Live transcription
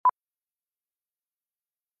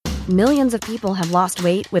Millions of people have lost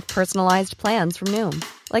weight with personalized plans from Noom.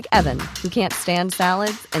 Like Evan, who can't stand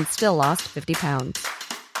salads and still lost 50 pounds.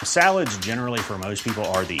 Salads generally for most people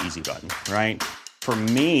are the easy button, right? For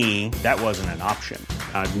me, that wasn't an option.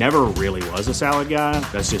 I never really was a salad guy.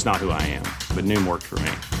 That's just not who I am. But Noom worked for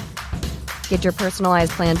me. Get your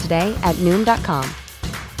personalized plan today at Noom.com.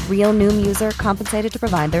 Real Noom user compensated to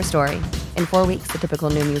provide their story. In 4 weeks, the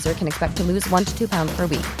typical Noom user can expect to lose 1 to 2 pounds per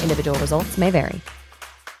week. Individual results may vary.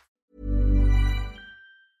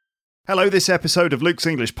 Hello, this episode of Luke's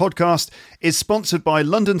English Podcast is sponsored by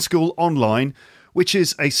London School Online, which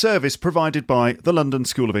is a service provided by the London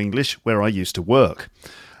School of English, where I used to work.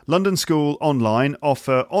 London School Online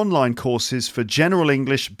offer online courses for general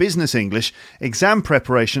English, business English, exam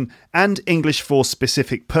preparation and English for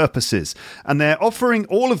specific purposes. And they're offering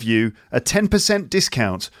all of you a 10%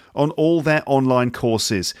 discount on all their online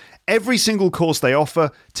courses. Every single course they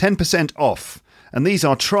offer, 10% off. And these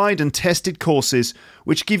are tried and tested courses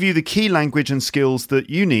which give you the key language and skills that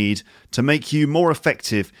you need to make you more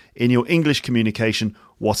effective in your English communication,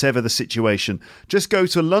 whatever the situation. Just go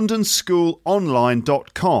to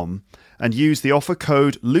londonschoolonline.com and use the offer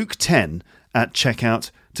code Luke10 at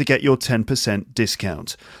checkout to get your 10%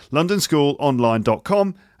 discount.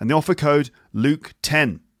 londonschoolonline.com and the offer code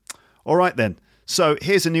Luke10. All right then. So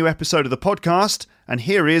here's a new episode of the podcast, and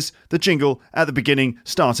here is the jingle at the beginning,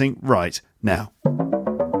 starting right now.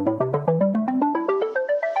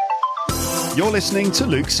 You're listening to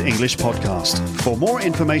Luke's English Podcast. For more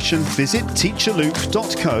information, visit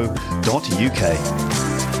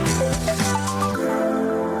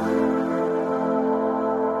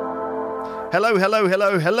teacherluke.co.uk. Hello, hello,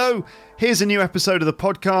 hello, hello. Here's a new episode of the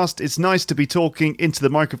podcast. It's nice to be talking into the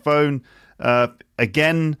microphone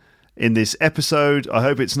again in this episode. I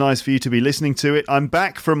hope it's nice for you to be listening to it. I'm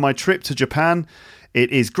back from my trip to Japan. It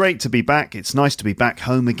is great to be back. It's nice to be back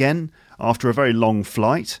home again after a very long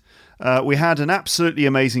flight. We had an absolutely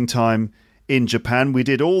amazing time in Japan. We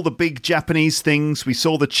did all the big Japanese things. We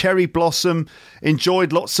saw the cherry blossom,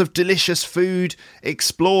 enjoyed lots of delicious food,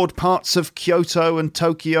 explored parts of Kyoto and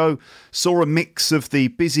Tokyo, saw a mix of the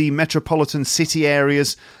busy metropolitan city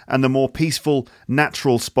areas and the more peaceful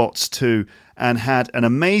natural spots too, and had an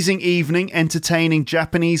amazing evening entertaining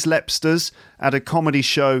Japanese lepsters at a comedy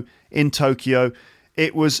show in Tokyo.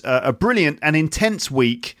 It was a brilliant and intense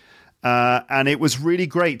week. And it was really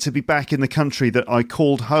great to be back in the country that I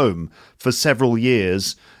called home for several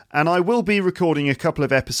years. And I will be recording a couple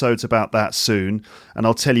of episodes about that soon. And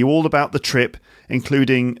I'll tell you all about the trip,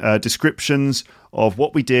 including descriptions of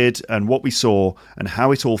what we did and what we saw and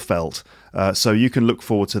how it all felt. So you can look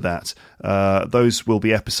forward to that. Those will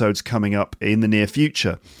be episodes coming up in the near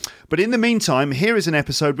future. But in the meantime, here is an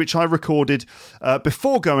episode which I recorded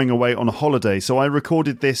before going away on a holiday. So I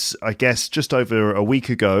recorded this, I guess, just over a week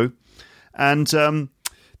ago. And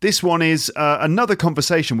this one is another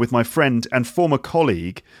conversation with my friend and former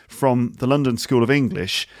colleague from the London School of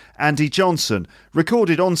English, Andy Johnson,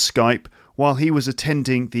 recorded on Skype while he was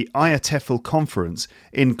attending the IATEFL conference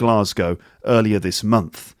in Glasgow earlier this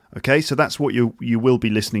month. Okay, so that's what you will be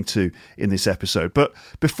listening to in this episode. But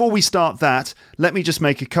before we start that, let me just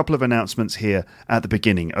make a couple of announcements here at the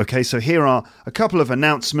beginning. Okay, so here are a couple of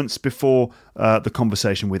announcements before the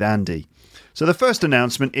conversation with Andy. So the first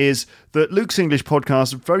announcement is that Luke's English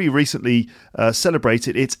Podcast very recently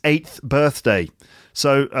celebrated its 8th birthday.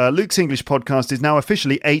 So Luke's English Podcast is now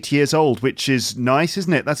officially 8 years old, which is nice,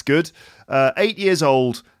 isn't it? That's good. 8 years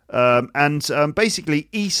old, and basically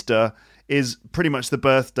Easter is pretty much the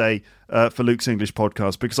birthday for Luke's English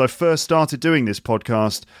Podcast, because I first started doing this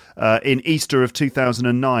podcast in Easter of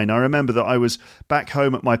 2009. I remember that I was back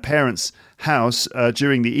home at my parents' house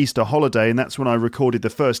during the Easter holiday, and that's when I recorded the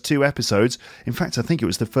first 2 episodes. In fact, I think it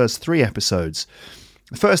was the first 3 episodes.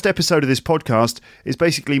 The first episode of this podcast is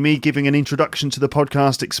basically me giving an introduction to the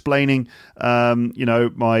podcast, explaining,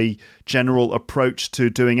 my general approach to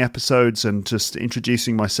doing episodes and just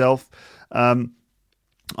introducing myself.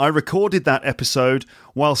 I recorded that episode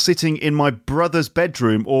while sitting in my brother's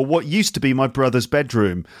bedroom, or what used to be my brother's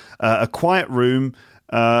bedroom, a quiet room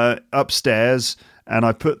upstairs, and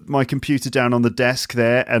I put my computer down on the desk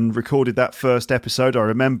there and recorded that first episode. I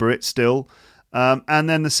remember it still. And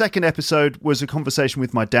then the second episode was a conversation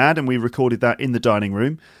with my dad, and we recorded that in the dining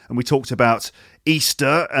room, and we talked about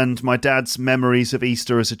Easter and my dad's memories of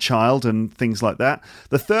Easter as a child and things like that.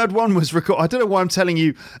 The third one was I don't know why I'm telling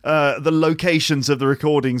you the locations of the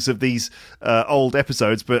recordings of these old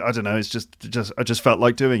episodes, but I don't know, it's just I just felt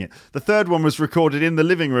like doing it. The third one was recorded in the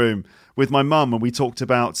living room with my mum, and we talked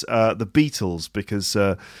about the Beatles, because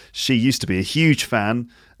she used to be a huge fan.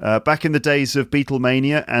 back in the days of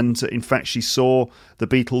Beatlemania, and in fact she saw the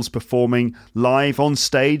Beatles performing live on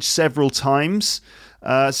stage several times.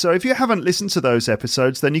 So if you haven't listened to those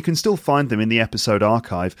episodes, then you can still find them in the episode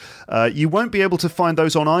archive. You won't be able to find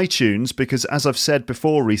those on iTunes because, as I've said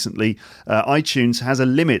before recently, iTunes has a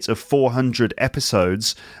limit of 400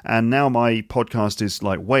 episodes, and now my podcast is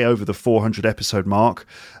like way over the 400 episode mark.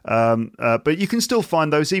 But you can still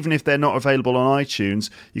find those, even if they're not available on iTunes.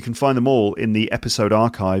 You can find them all in the episode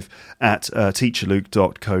archive at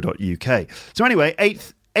teacherluke.co.uk. So anyway,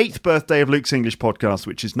 eighth birthday of Luke's English podcast,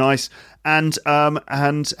 which is nice. And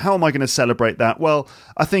how am I going to celebrate that? Well,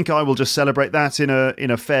 I think I will just celebrate that in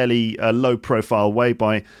a fairly low profile way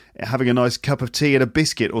by having a nice cup of tea and a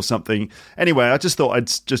biscuit or something. Anyway, I just thought I'd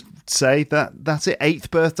just say that's it. 8th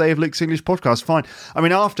birthday of Luke's English podcast. Fine. I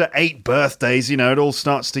mean, after 8 birthdays, it all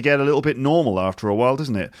starts to get a little bit normal after a while,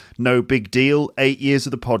 doesn't it? No big deal. 8 years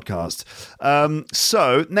of the podcast.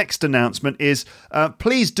 So next announcement is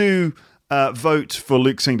please do vote for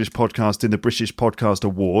Luke's English podcast in the British Podcast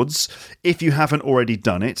Awards if you haven't already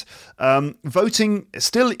done it. Voting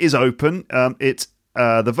still is open.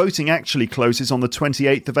 The voting actually closes on the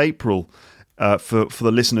 28th of April for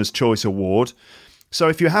the Listener's Choice Award. So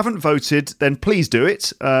if you haven't voted, then please do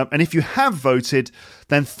it. And if you have voted,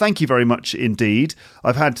 then thank you very much indeed.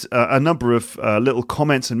 I've had a number of little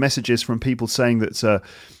comments and messages from people saying that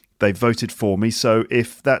they voted for me. So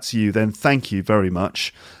if that's you, then thank you very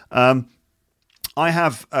much. I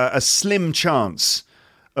have a slim chance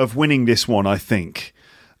of winning this one, I think.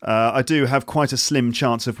 I do have quite a slim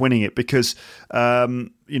chance of winning it because,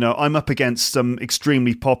 I'm up against some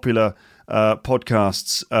extremely popular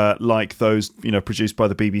podcasts like those, produced by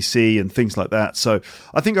the BBC and things like that. So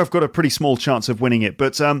I think I've got a pretty small chance of winning it.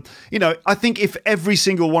 But, I think if every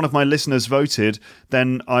single one of my listeners voted,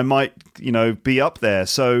 then I might, be up there.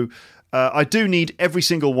 So I do need every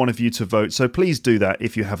single one of you to vote, so please do that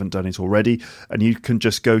if you haven't done it already. And you can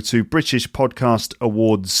just go to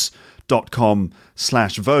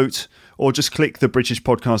britishpodcastawards.com/vote, or just click the British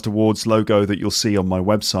Podcast Awards logo that you'll see on my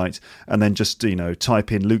website, and then just,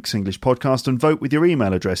 type in Luke's English Podcast and vote with your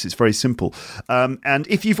email address. It's very simple. And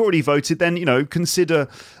if you've already voted, then, consider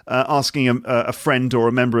asking a friend or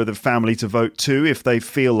a member of the family to vote too, if they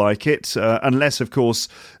feel like it, unless, of course,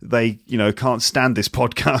 they, can't stand this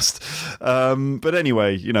podcast. But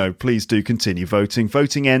anyway, please do continue voting.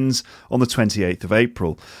 Voting ends on the 28th of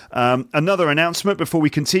April. Another announcement before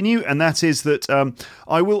we continue, and that is that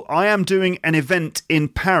I am doing an event in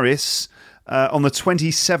Paris on the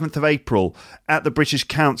 27th of April at the British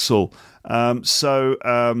Council. At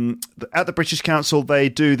the British Council, they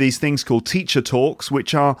do these things called teacher talks,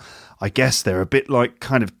 which are, I guess they're a bit like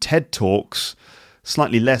kind of TED Talks,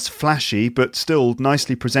 slightly less flashy, but still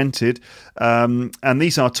nicely presented. And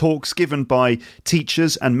these are talks given by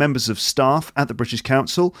teachers and members of staff at the British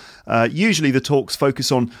Council. Usually the talks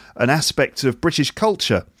focus on an aspect of British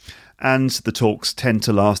culture. And the talks tend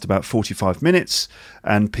to last about 45 minutes.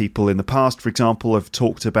 And people in the past, for example, have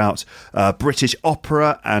talked about British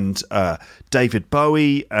opera and David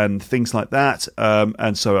Bowie and things like that.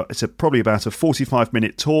 And so it's probably about a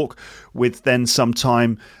 45-minute talk with then some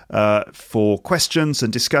time for questions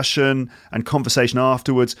and discussion and conversation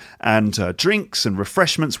afterwards. And drinks and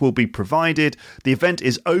refreshments will be provided. The event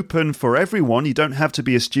is open for everyone. You don't have to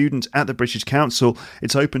be a student at the British Council.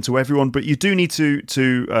 It's open to everyone, but you do need to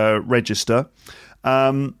register.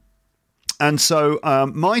 And so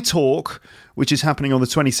my talk, which is happening on the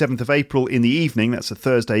 27th of April in the evening, that's a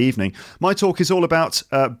Thursday evening, my talk is all about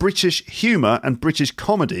British humour and British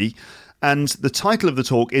comedy. And the title of the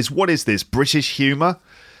talk is, What is this, British humour?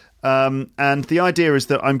 And the idea is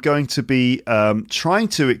that I'm going to be trying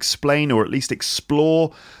to explain, or at least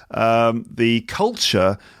explore, the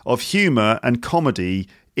culture of humour and comedy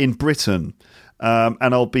in Britain.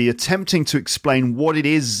 And I'll be attempting to explain what it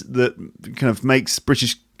is that kind of makes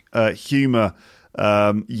British humour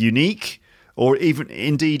unique, or even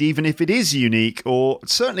if it is unique, or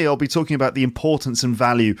certainly I'll be talking about the importance and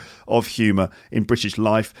value of humour in British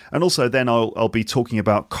life. And also then I'll be talking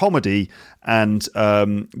about comedy and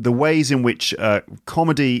the ways in which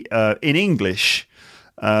comedy in English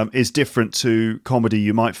is different to comedy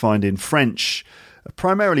you might find in French.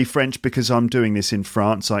 Primarily French, because I'm doing this in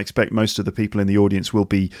France. I expect most of the people in the audience will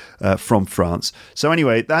be from France. So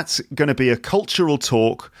anyway, that's going to be a cultural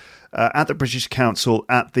talk at the British Council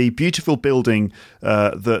at the beautiful building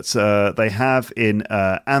that they have in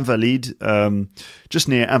Invalides, just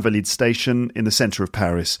near Invalides Station in the centre of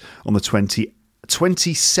Paris on the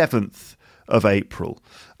 27th of April.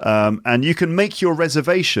 And you can make your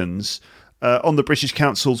reservations on the British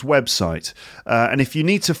Council's website. And if you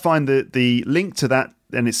need to find the link to that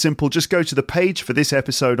then it's simple. Just go to the page for this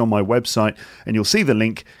episode on my website and you'll see the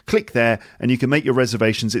link. Click there and you can make your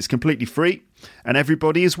reservations. It's completely free and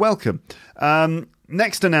everybody is welcome.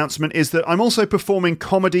 Next announcement is that I'm also performing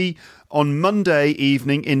comedy on Monday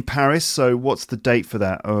evening in Paris. So what's the date for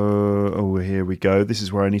that? Oh, here we go. This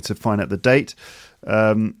is where I need to find out the date.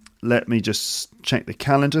 Let me just check the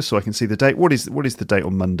calendar so I can see the date. What is the date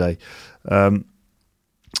on Monday?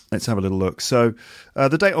 Let's have a little look. So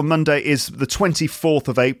the date on Monday is the 24th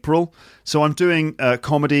of April. So I'm doing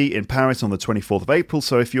comedy in Paris on the 24th of April.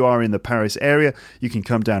 So if you are in the Paris area, you can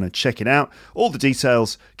come down and check it out. All the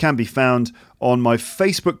details can be found on my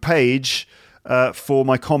Facebook page for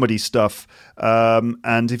my comedy stuff.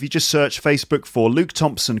 And if you just search Facebook for Luke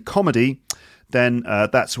Thompson Comedy, then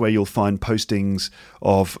that's where you'll find postings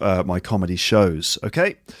of my comedy shows.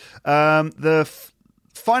 Okay? The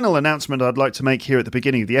final announcement I'd like to make here at the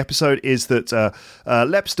beginning of the episode is that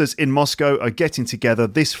Lepsters in Moscow are getting together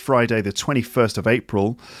this Friday, the 21st of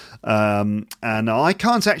April. And I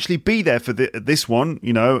can't actually be there for this one.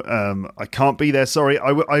 I can't be there. Sorry.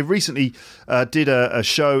 I recently did a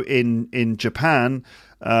show in Japan,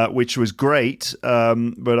 which was great,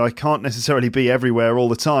 but I can't necessarily be everywhere all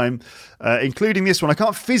the time, including this one. I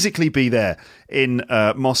can't physically be there in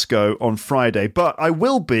Moscow on Friday, but I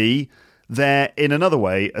will be there in another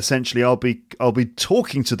way. Essentially, I'll be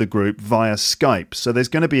talking to the group via Skype. So there's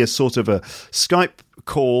going to be a sort of a Skype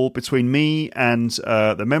call between me and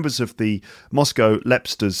the members of the Moscow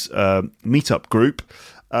Lepsters meetup group.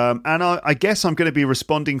 And I guess I'm going to be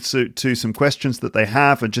responding to some questions that they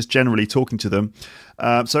have and just generally talking to them.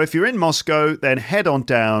 So if you're in Moscow, then head on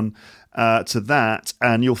down to that,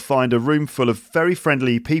 and you'll find a room full of very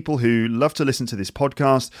friendly people who love to listen to this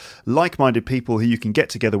podcast, like-minded people who you can get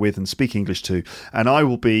together with and speak English to. And I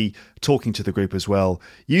will be talking to the group as well,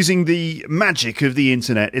 using the magic of the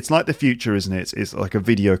internet. It's like the future, isn't it? It's like a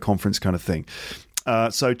video conference kind of thing.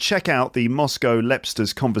 So check out the Moscow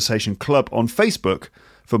Lepsters Conversation Club on Facebook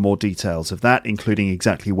for more details of that, including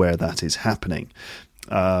exactly where that is happening.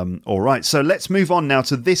 All right, so let's move on now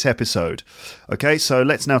to this episode. Okay, so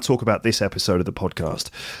let's now talk about this episode of the podcast.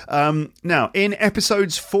 Now, in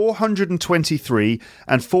episodes 423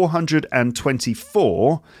 and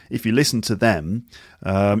 424, if you listen to them,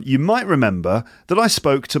 you might remember that I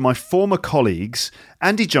spoke to my former colleagues,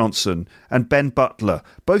 Andy Johnson and Ben Butler,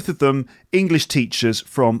 both of them English teachers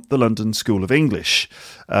from the London School of English,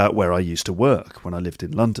 where I used to work when I lived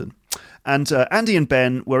in London. And Andy and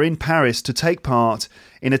Ben were in Paris to take part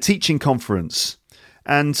in a teaching conference.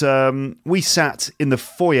 And we sat in the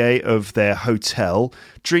foyer of their hotel,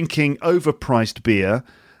 drinking overpriced beer.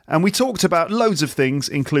 And we talked about loads of things,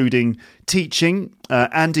 including teaching,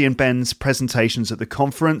 Andy and Ben's presentations at the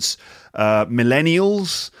conference,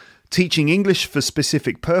 millennials, teaching English for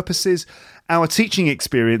specific purposes, our teaching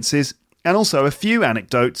experiences, and also a few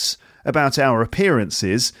anecdotes about our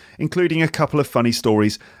appearances, including a couple of funny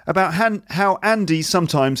stories about how Andy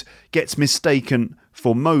sometimes gets mistaken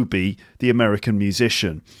for Moby, the American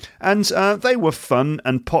musician. And they were fun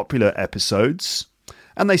and popular episodes,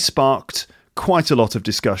 and they sparked quite a lot of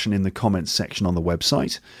discussion in the comments section on the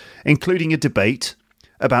website, including a debate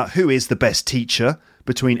about who is the best teacher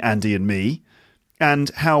between Andy and me, and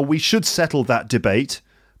how we should settle that debate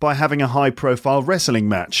by having a high-profile wrestling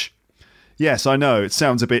match. Yes, I know, it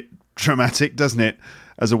sounds a bit dramatic, doesn't it,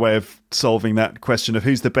 as a way of solving that question of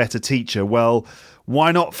who's the better teacher. Well,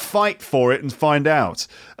 why not fight for it and find out?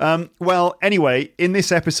 Well, anyway, in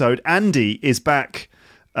this episode, Andy is back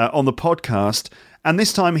on the podcast, and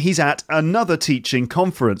this time he's at another teaching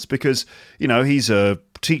conference because, he's a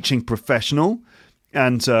teaching professional,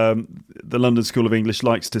 and the London School of English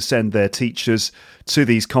likes to send their teachers to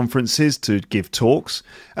these conferences to give talks.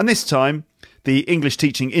 And this time, the English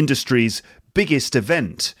teaching industry's biggest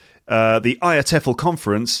event, the IATEFL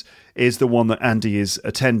conference, is the one that Andy is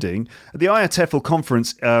attending. The IATEFL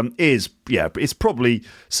conference it's probably,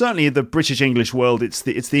 certainly in the British English world, it's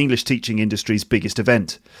the English teaching industry's biggest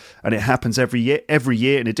event, and it happens every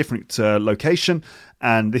year in a different location.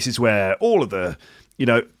 And this is where all of the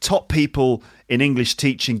top people in English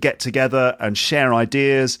teaching get together and share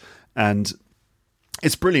ideas, and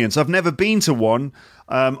it's brilliant. I've never been to one.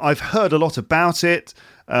 I've heard a lot about it.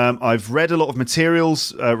 I've read a lot of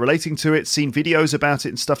materials relating to it, seen videos about it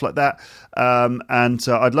and stuff like that. And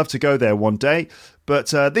I'd love to go there one day. But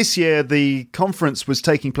this year, the conference was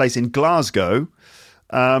taking place in Glasgow.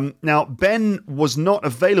 Now, Ben was not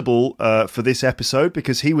available for this episode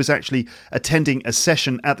because he was actually attending a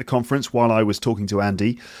session at the conference while I was talking to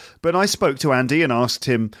Andy. But I spoke to Andy and asked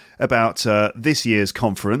him about this year's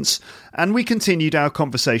conference, and we continued our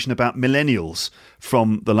conversation about millennials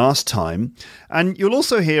from the last time. And you'll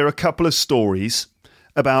also hear a couple of stories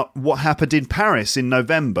about what happened in Paris in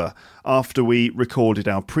November after we recorded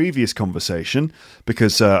our previous conversation,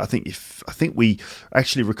 because I think we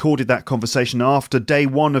actually recorded that conversation after day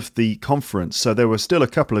one of the conference, so there were still a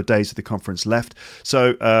couple of days of the conference left.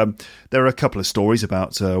 So there are a couple of stories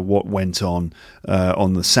about what went on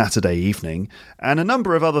the Saturday evening, and a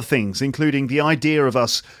number of other things, including the idea of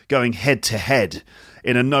us going head-to-head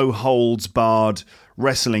in a no-holds-barred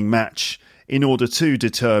wrestling match in order to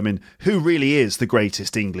determine who really is the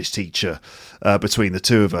greatest English teacher between the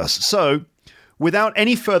two of us. So, without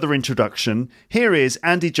any further introduction, here is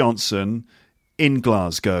Andy Johnson in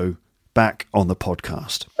Glasgow, back on the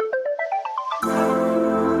podcast.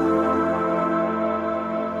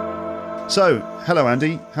 So, hello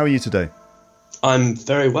Andy, how are you today? I'm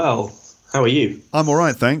very well. How are you? I'm all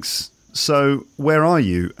right, thanks. So, where are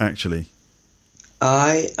you actually?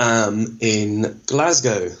 I am in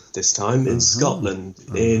Glasgow this time, in Scotland,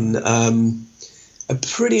 in a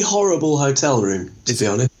pretty horrible hotel room, to be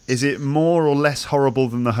honest. Is it more or less horrible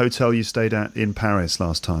than the hotel you stayed at in Paris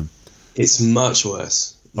last time? It's much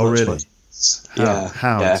worse. Oh, really? Worse.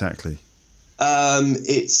 How exactly?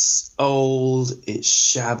 It's old, it's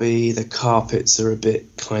shabby, the carpets are a bit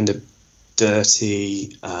kind of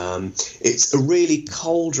dirty. It's a really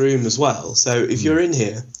cold room as well. So if you're in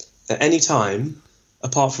here at any time,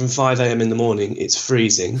 apart from 5 a.m. in the morning, it's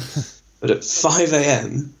freezing. But at 5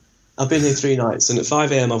 a.m., I've been here 3 nights, and at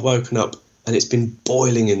 5 a.m. I've woken up and it's been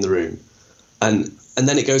boiling in the room. And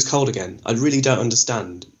then it goes cold again. I really don't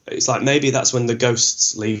understand. It's like maybe that's when the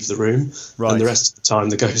ghosts leave the room, right, and the rest of the time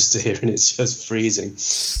the ghosts are here and it's just freezing.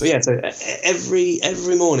 But yeah, so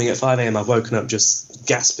every morning at 5 a.m. I've woken up just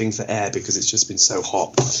gasping for air because it's just been so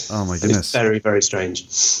hot. Oh my goodness. And it's very, very strange.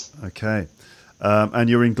 Okay. And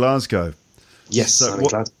you're in Glasgow? Yes, so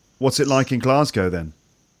what's it like in Glasgow then?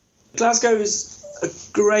 Glasgow is a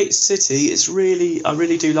great city. I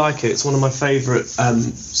really do like it. It's one of my favourite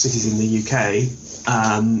cities in the UK,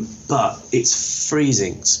 but it's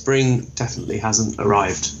freezing. Spring definitely hasn't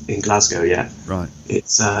arrived in Glasgow yet. Right.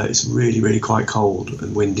 It's really, really quite cold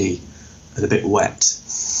and windy and a bit wet.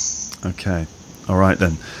 Okay. All right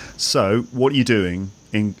then. So what are you doing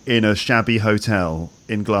in a shabby hotel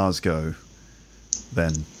in Glasgow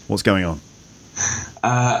then? What's going on?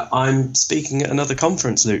 I'm speaking at another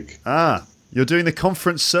conference, Luke. Ah, you're doing the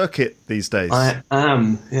conference circuit these days. I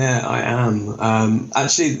am. Yeah, I am.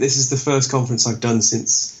 Actually, this is the first conference I've done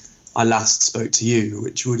since I last spoke to you,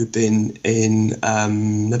 which would have been in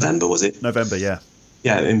November, was it? November, yeah.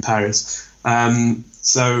 Yeah, in Paris.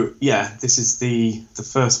 So yeah, this is the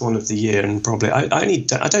first one of the year, and probably I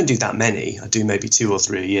don't do that many. I do maybe 2 or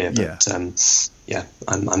 3 a year, but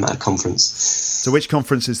I'm at a conference. So which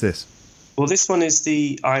conference is this? Well, this one is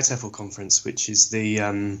the IATEFL conference, which is the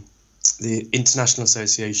International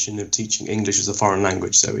Association of Teaching English as a Foreign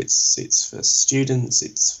Language. So it's for students,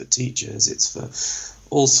 it's for teachers, it's for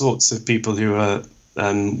all sorts of people who are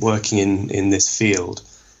working in this field.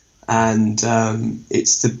 And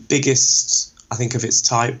it's the biggest, I think, of its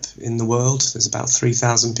type in the world. There's about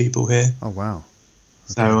 3,000 people here. Oh, wow.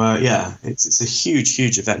 Okay. So, it's a huge,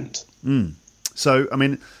 huge event. So, I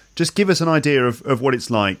mean, just give us an idea of what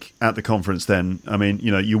it's like at the conference then. I mean,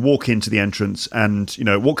 you walk into the entrance and,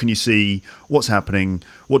 what can you see? What's happening?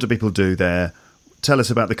 What do people do there? Tell us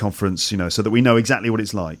about the conference, so that we know exactly what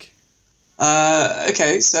it's like.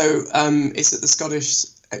 Okay, so it's at the Scottish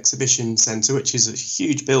Exhibition Centre, which is a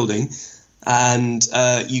huge building. And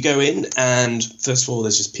you go in, and first of all,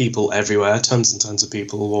 there's just people everywhere, tons and tons of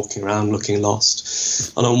people walking around looking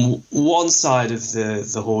lost. And on one side of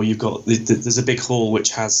the hall, you've got there's a big hall which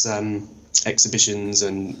has exhibitions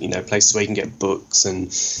and places where you can get books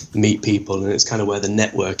and meet people, and it's kind of where the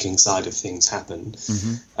networking side of things happen.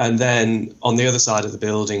 Mm-hmm. And then on the other side of the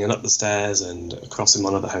building and up the stairs and across in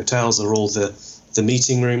one of the hotels are all the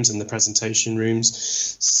meeting rooms and the presentation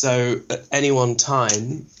rooms. So at any one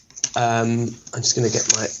time, I'm just going to get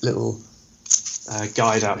my little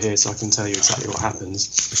guide out here so I can tell you exactly what happens.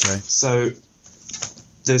 Okay. So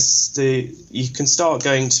you can start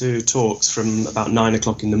going to talks from about 9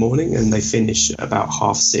 o'clock in the morning, and they finish at about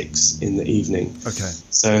 6:30 in the evening. Okay.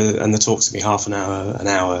 So, and the talks can be half an hour,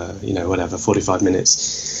 45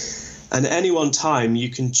 minutes. And at any one time, you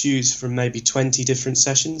can choose from maybe 20 different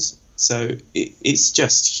sessions. So it's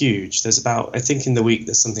just huge. There's about, I think in the week,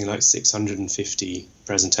 there's something like 650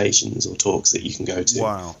 presentations or talks that you can go to.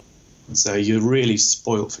 Wow. So you're really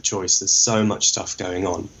spoilt for choice. There's so much stuff going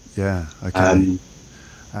on. Yeah, okay.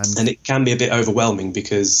 And it can be a bit overwhelming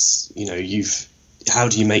because, how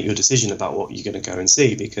do you make your decision about what you're going to go and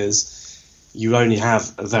see? Because you only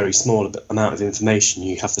have a very small amount of information.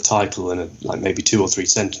 You have the title and maybe 2 or 3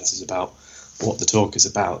 sentences about what the talk is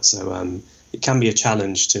about. So it can be a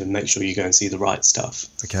challenge to make sure you go and see the right stuff.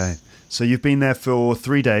 Okay. So you've been there for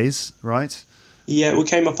 3 days, right? Yeah, we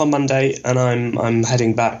came up on Monday and I'm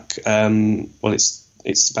heading back.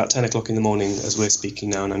 It's about 10 o'clock in the morning as we're speaking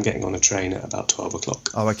now, and I'm getting on a train at about 12 o'clock.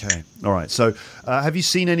 Oh, okay. All right. So have you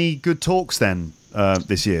seen any good talks then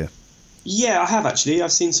this year? Yeah, I have actually.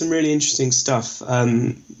 I've seen some really interesting stuff.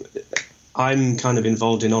 I'm kind of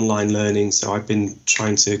involved in online learning, so I've been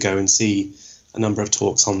trying to go and see a number of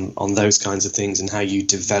talks on those kinds of things and how you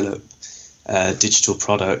develop digital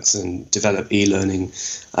products and develop e-learning.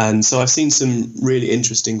 And so I've seen some really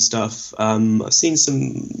interesting stuff. I've seen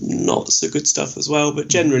some not so good stuff as well, but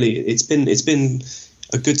generally it's been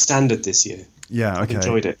a good standard this year. Yeah, okay. I've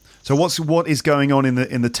enjoyed it. So what is going on in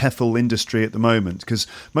the TEFL industry at the moment? Because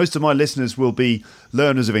most of my listeners will be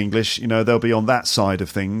learners of English. They'll be on that side of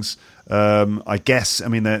things. I guess. I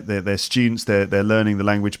mean, they're students. They're learning the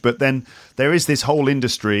language. But then there is this whole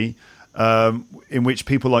industry in which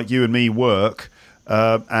people like you and me work,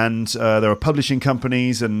 and there are publishing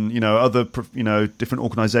companies and other different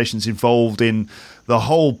organisations involved in the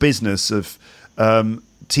whole business of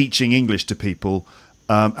teaching English to people.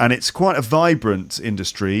 And it's quite a vibrant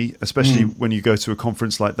industry, especially when you go to a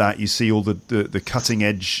conference like that. You see all the cutting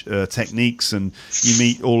edge techniques, and you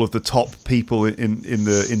meet all of the top people in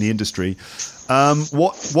the industry.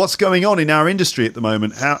 What's going on in our industry at the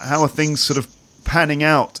moment? How are things sort of panning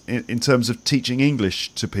out in terms of teaching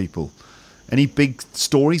English to people? Any big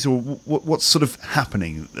stories, or what's sort of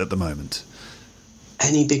happening at the moment?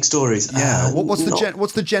 Any big stories? Yeah.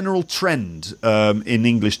 What's the general trend in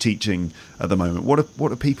English teaching at the moment?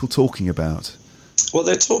 What are people talking about? Well,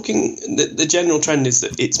 they're talking. The general trend is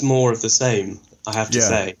that it's more of the same. I have to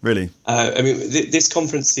say. Really. I mean, this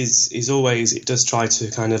conference is always, it does try to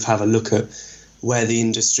kind of have a look at where the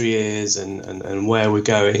industry is and where we're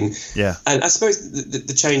going. Yeah. And I suppose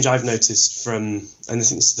the change I've noticed from, and I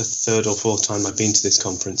think this is the 3rd or 4th time I've been to this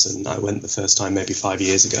conference, and I went the first time maybe 5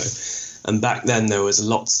 years ago. And back then there was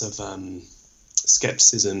lots of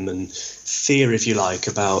skepticism and fear, if you like,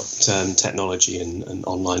 about technology and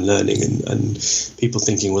online learning, and people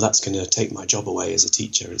thinking, well, that's going to take my job away as a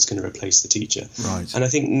teacher. It's going to replace the teacher. Right. And I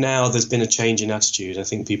think now there's been a change in attitude. I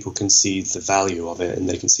think people can see the value of it and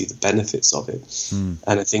they can see the benefits of it.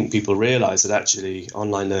 And I think people realise that actually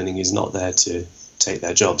online learning is not there to take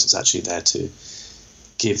their jobs. It's actually there to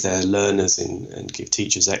give their learners and give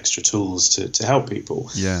teachers extra tools to help people.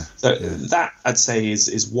 Yeah. So that, I'd say,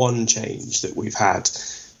 is one change that we've had.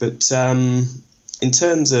 But in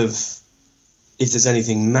terms of if there's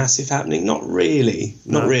anything massive happening, not really.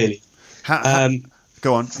 Not really.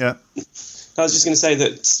 Go on, yeah. I was just going to say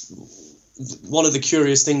that one of the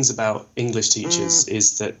curious things about English teachers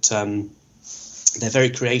is that they're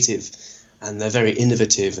very creative and they're very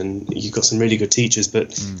innovative, and you've got some really good teachers,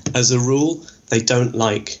 but as a rule, they don't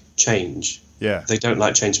like change. Yeah. They don't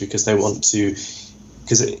like change because they want to,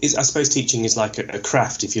 because I suppose teaching is like a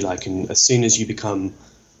craft, if you like, and as soon as you become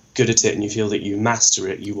good at it and you feel that you master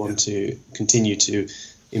it, you want to continue to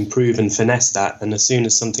improve and finesse that, and as soon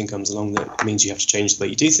as something comes along that means you have to change the way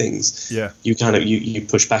you do things, you kind of you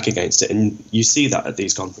push back against it, and you see that at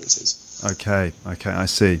these conferences. Okay, I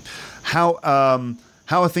see. How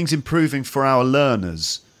are things improving for our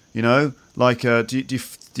learners? Do you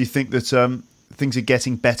think that things are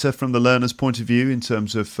getting better from the learner's point of view in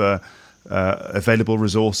terms of available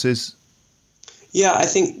resources? Yeah, I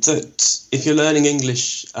think that if you're learning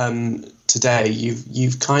English today,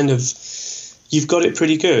 you've got it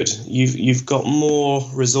pretty good. You've got more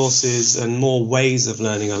resources and more ways of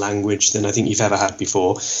learning a language than I think you've ever had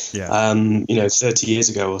before. Yeah. 30 years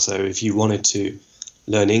ago or so, if you wanted to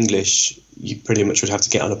learn English, you pretty much would have to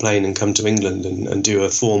get on a plane and come to England and do a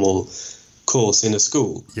formal course in a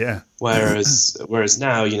school. Yeah. Whereas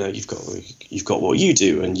now, you've got what you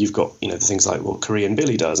do, and you've got the things like what Korean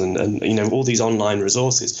Billy does, and all these online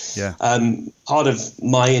resources. Yeah. Part of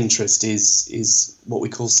my interest is what we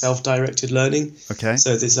call self-directed learning. Okay.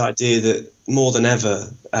 So this idea that more than ever,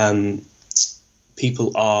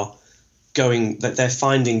 people are that they're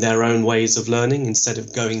finding their own ways of learning instead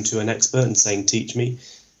of going to an expert and saying, teach me.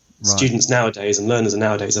 Right. Students nowadays and learners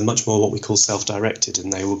nowadays are much more what we call self-directed,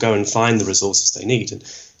 and they will go and find the resources they need. And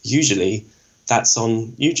usually that's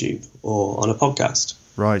on YouTube or on a podcast.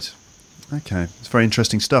 Right. Okay. It's very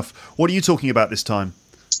interesting stuff. What are you talking about this time?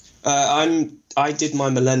 I did my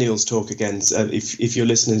millennials talk again. So if your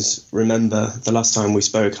listeners remember, the last time we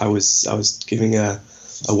spoke, I was giving a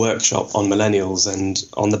workshop on millennials, and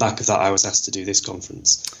on the back of that, I was asked to do this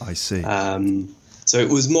conference. I see. So it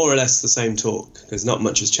was more or less the same talk, because not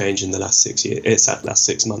much has changed in the last 6 years. It's last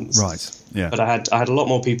 6 months. Right. Yeah. But I had a lot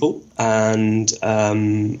more people, and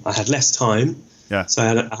I had less time. Yeah. So I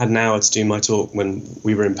had an hour to do my talk when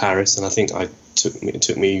we were in Paris, and I think it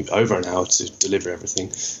took me over an hour to deliver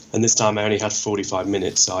everything. And this time I only had 45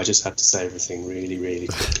 minutes, so I just had to say everything really, really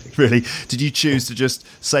quickly. Really? Did you choose to just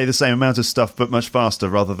say the same amount of stuff but much faster,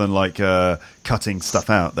 rather than like cutting stuff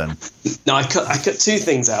out then? No, I cut two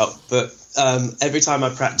things out, but every time I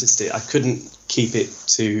practiced it, I couldn't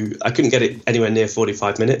get it anywhere near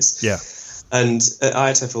 45 minutes. Yeah. And at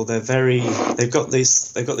IATEFL, they've got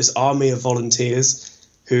this army of volunteers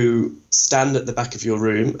who stand at the back of your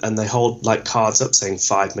room, and they hold like cards up saying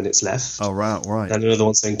 5 minutes left. Oh, right. And another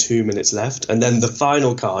one saying 2 minutes left. And then the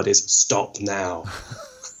final card is stop now.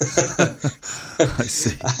 I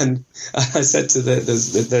see. And I said to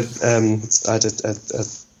I had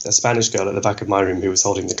a Spanish girl at the back of my room who was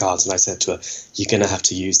holding the cards, and I said to her, "You're going to have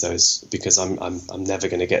to use those, because I'm never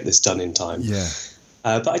going to get this done in time." Yeah.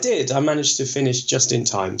 But I did. I managed to finish just in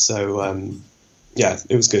time. So, yeah,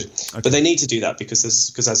 it was good. Okay. But they need to do that because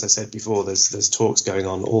as I said before, there's talks going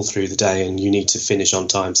on all through the day, and you need to finish on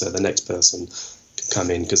time so the next person can come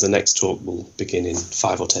in, because the next talk will begin in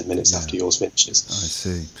 5 or 10 minutes after yours finishes. I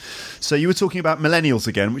see. So you were talking about millennials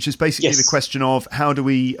again, which is basically the question of how do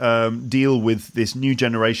we deal with this new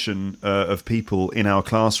generation of people in our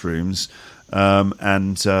classrooms.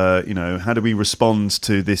 And how do we respond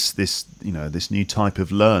to this new type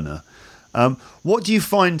of learner? What do you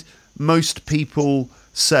find most people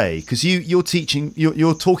say? Because you're teaching,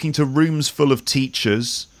 you're talking to rooms full of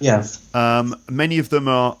teachers. Yeah. Many of them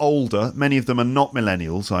are older. Many of them are not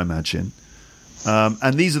millennials, I imagine.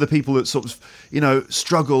 And these are the people that sort of,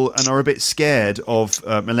 struggle and are a bit scared of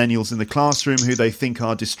millennials in the classroom, who they think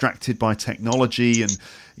are distracted by technology and,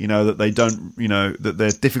 that they don't, that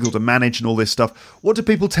they're difficult to manage and all this stuff. What do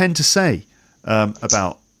people tend to say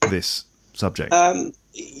about this subject?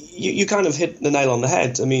 You kind of hit the nail on the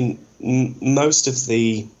head. I mean, most of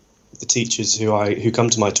the teachers who come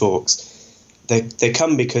to my talks, they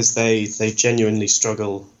come because they genuinely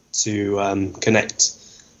struggle to connect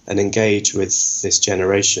and engage with this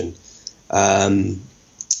generation, and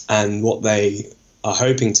what they are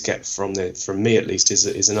hoping to get from me at least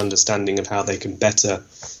is an understanding of how they can better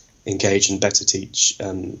engage and better teach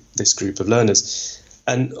this group of learners.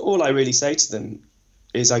 And all I really say to them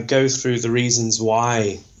is I go through the reasons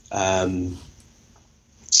why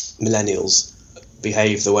millennials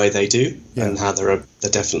behave the way they do, and how they're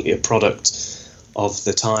definitely a product of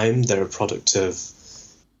the time. They're a product of...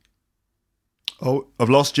 Oh, I've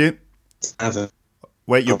lost you.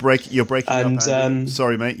 Wait, you're breaking and, up.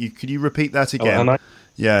 Sorry, mate. Could you repeat that again? Am I?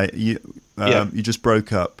 Yeah, you just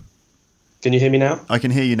broke up. Can you hear me now? I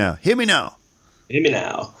can hear you now. Hear me now. Hear me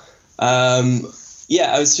now. I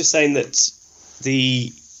was just saying that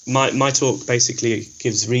my talk basically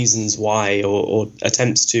gives reasons why, or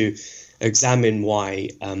attempts to examine why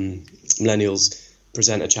millennials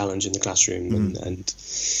present a challenge in the classroom. And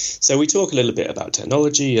so we talk a little bit about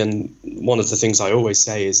technology, and one of the things I always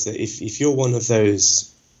say is that if you're one of those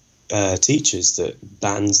teachers that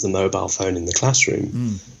bans the mobile phone in the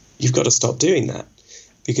classroom, you've got to stop doing that,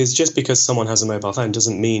 because just because someone has a mobile phone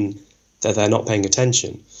doesn't mean that they're not paying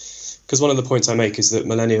attention. Because one of the points I make is that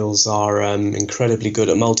millennials are incredibly good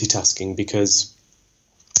at multitasking, because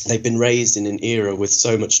they've been raised in an era with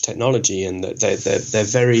so much technology, and that they're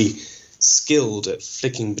very skilled at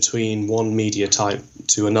flicking between one media type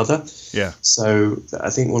to another. Yeah. So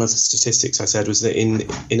I think one of the statistics I said was that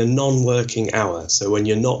in a non-working hour, so when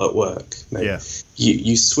you're not at work,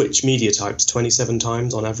 you switch media types 27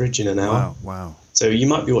 times on average in an hour. Wow. So you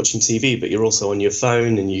might be watching TV, but you're also on your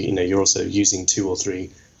phone, and you're also using 2 or 3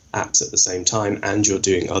 apps at the same time, and you're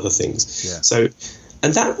doing other things. Yeah. So,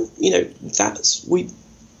 and that,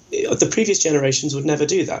 the previous generations would never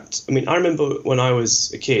do that. I mean, I remember when I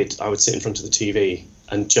was a kid, I would sit in front of the TV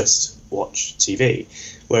and just watch TV.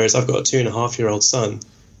 Whereas I've got a 2.5-year-old son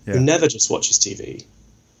who never just watches TV.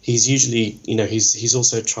 He's usually, he's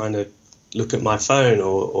also trying to look at my phone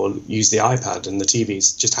or use the iPad, and the TV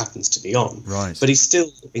just happens to be on. Right. But he's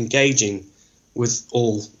still engaging with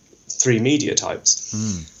all 3 media types.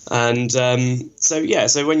 And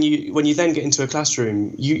so when you then get into a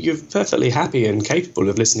classroom, you're perfectly happy and capable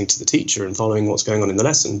of listening to the teacher and following what's going on in the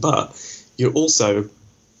lesson, but you're also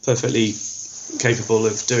perfectly capable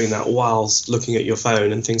of doing that whilst looking at your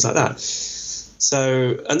phone and things like that.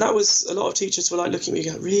 So, and that was, a lot of teachers were like looking at me,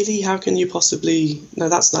 going, really? How can you possibly? No,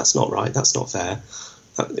 that's not right. That's not fair.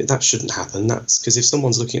 That shouldn't happen. That's because if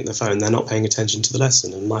someone's looking at their phone, they're not paying attention to the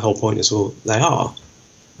lesson. And my whole point is, well, they are.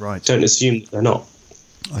 Right. Don't assume that they're not.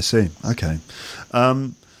 I see. Okay.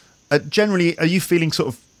 Generally, are you feeling sort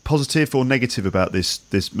of positive or negative about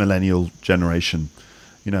this millennial generation?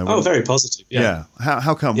 You know. Very positive. Yeah.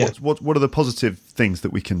 How come? Yeah. What are the positive things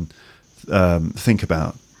that we can think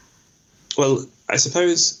about? Well, I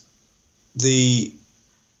suppose if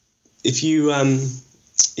you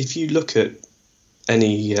look at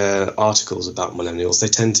any articles about millennials, they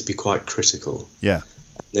tend to be quite critical. Yeah.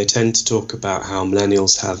 They tend to talk about how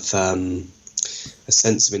millennials have a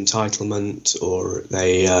sense of entitlement, or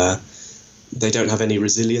they don't have any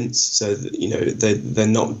resilience. So they're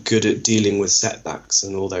not good at dealing with setbacks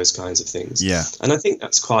and all those kinds of things. Yeah. And I think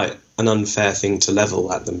that's quite an unfair thing to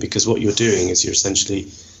level at them, because what you're doing is you're essentially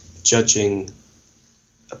judging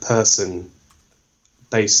a person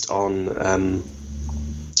based on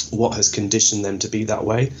what has conditioned them to be that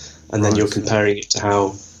way, and then you're comparing it to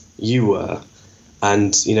how you were.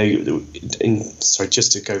 And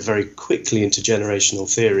just to go very quickly into generational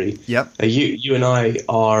theory. Yep. You and I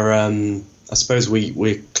are, I suppose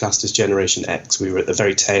we're classed as Generation X. We were at the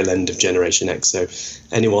very tail end of Generation X. So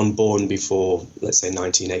anyone born before, let's say,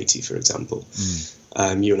 1980, for example.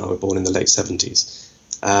 You and I were born in the late 70s.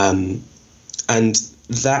 And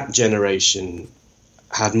that generation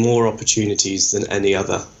had more opportunities than any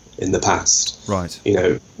other in the past. Right.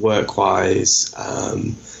 Work-wise,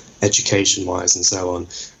 education-wise, and so on.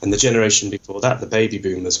 And the generation before that, the baby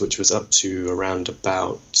boomers, which was up to around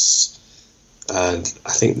about, I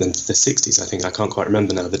think, the 60s, I can't quite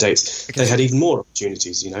remember now the dates. Okay. They had even more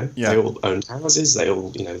opportunities, Yeah. They all owned houses, they all,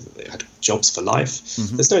 they had jobs for life.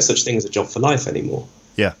 Mm-hmm. There's no such thing as a job for life anymore.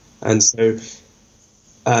 Yeah. And so,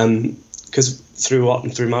 because through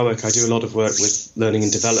my work, I do a lot of work with learning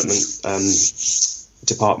and development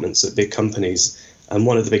departments at big companies. And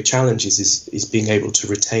one of the big challenges is being able to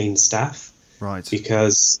retain staff. Right.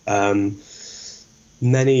 Because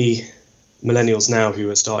many millennials now who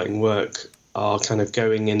are starting work are kind of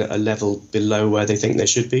going in at a level below where they think they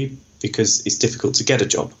should be, because it's difficult to get a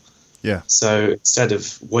job. Yeah. So instead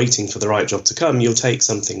of waiting for the right job to come, you'll take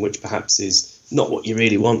something which perhaps is not what you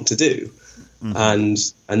really want to do. Mm-hmm.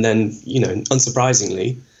 And then,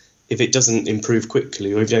 unsurprisingly, if it doesn't improve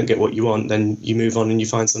quickly, or if you don't get what you want, then you move on and you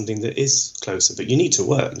find something that is closer. But you need to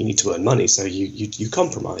work, you need to earn money, so you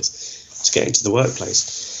compromise to get into the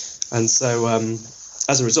workplace. And so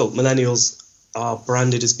as a result, millennials are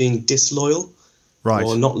branded as being disloyal, right,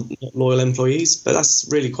 or not loyal employees. But that's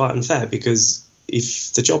really quite unfair, because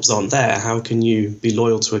if the jobs aren't there, how can you be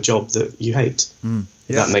loyal to a job that you hate? Yeah.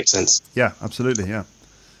 If that makes sense. Yeah, absolutely, yeah.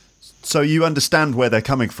 So you understand where they're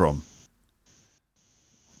coming from?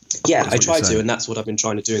 Yeah, I try to, and that's what I've been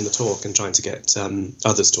trying to do in the talk, and trying to get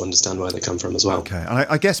others to understand where they come from as well. Okay, and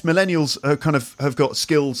I guess millennials have got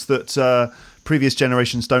skills that previous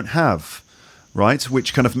generations don't have, right?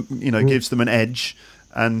 Which kind of gives them an edge,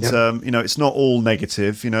 and yep. It's not all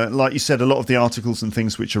negative. Like you said, a lot of the articles and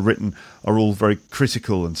things which are written are all very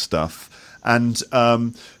critical and stuff. And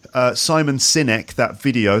Simon Sinek,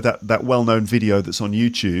 that well-known video that's on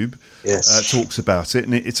YouTube, yes. Talks about it,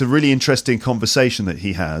 and it's a really interesting conversation that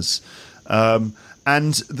he has. And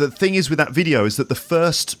the thing is with that video is that the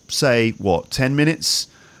first, say, 10 minutes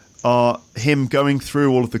are him going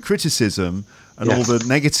through all of the criticism and all the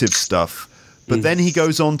negative stuff, but then he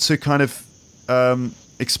goes on to kind of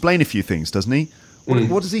explain a few things, doesn't he?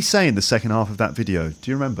 What does he say in the second half of that video? Do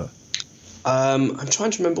you remember? I'm trying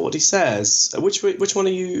to remember what he says. Which one are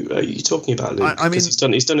you talking about, Luke? I mean,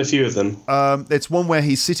 he's done a few of them. It's one where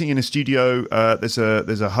he's sitting in a studio. There's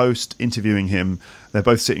a host interviewing him. They're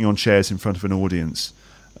both sitting on chairs in front of an audience.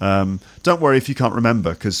 Don't worry if you can't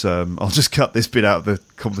remember, because I'll just cut this bit out of the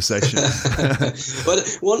conversation.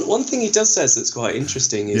 But one thing he does say that's quite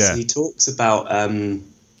interesting is he talks about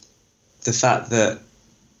the fact that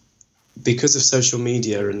because of social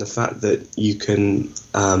media and the fact that you can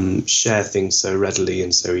share things so readily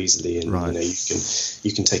and so easily, and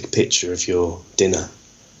you can take a picture of your dinner,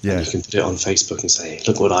 and you can put it on Facebook and say,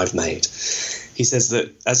 "Look what I've made." He says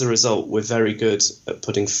that as a result, we're very good at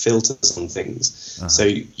putting filters on things, so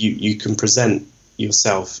you can present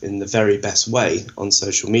yourself in the very best way on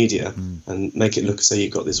social media and make it look as though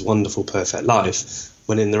you've got this wonderful, perfect life.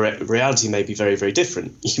 When in the reality may be very, very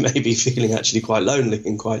different. You may be feeling actually quite lonely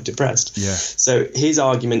and quite depressed. Yeah. So his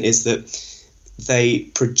argument is that they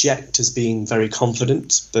project as being very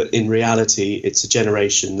confident, but in reality, it's a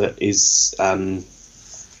generation that is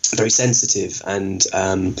very sensitive, and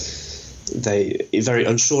they very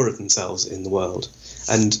unsure of themselves in the world.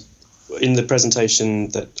 And in the presentation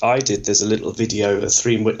that I did, there's a little video, a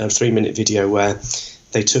 3-minute video, where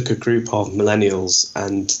they took a group of millennials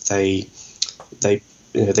and they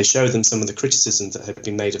showed them some of the criticism that had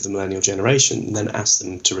been made of the millennial generation, and then asked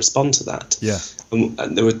them to respond to that. Yeah.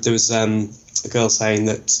 And there was a girl saying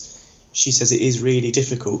that she says it is really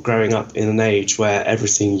difficult growing up in an age where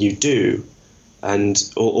everything you do,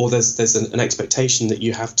 or there's an expectation that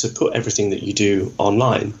you have to put everything that you do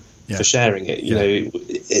online for sharing it. You know,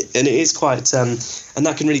 and it is quite, and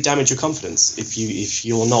that can really damage your confidence if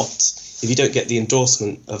you don't get the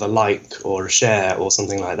endorsement of a like or a share or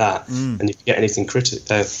something like that, and if you get any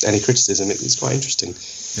criticism, it's quite interesting.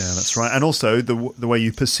 Yeah, that's right. And also, the way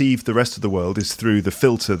you perceive the rest of the world is through the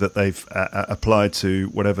filter that they've applied to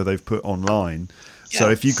whatever they've put online. Yeah. So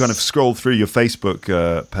if you kind of scroll through your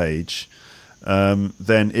Facebook page,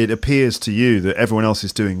 then it appears to you that everyone else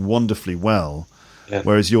is doing wonderfully well,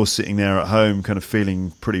 whereas you're sitting there at home kind of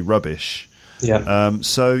feeling pretty rubbish. Yeah.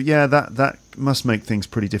 So yeah, that must make things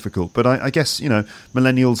pretty difficult. But I guess, you know,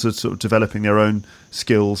 millennials are sort of developing their own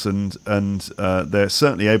skills, and they're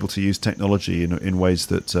certainly able to use technology in ways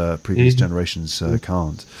that previous generations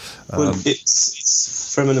can't. Well,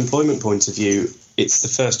 it's from an employment point of view, it's the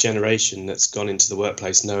first generation that's gone into the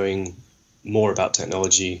workplace knowing more about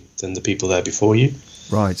technology than the people there before you.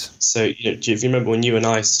 Right. So, you know, if you remember when you and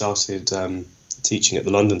I started teaching at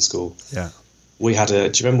the London School? Yeah. Do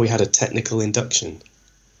you remember we had a technical induction?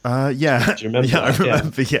 Yeah. Do you remember? Yeah, I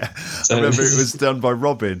remember. Yeah, So, I remember it was done by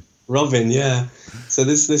Robin. Robin, yeah. So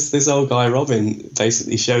this old guy Robin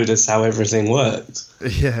basically showed us how everything worked.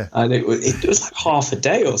 Yeah. And it was like half a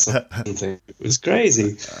day or something. It was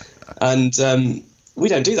crazy. And we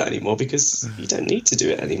don't do that anymore because you don't need to do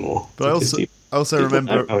it anymore. But I also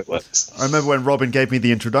remember how it works. I remember when Robin gave me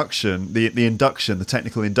the introduction, the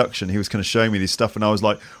technical induction. He was kind of showing me this stuff, and I was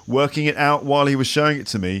like working it out while he was showing it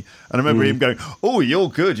to me. And I remember him going, "Oh, you're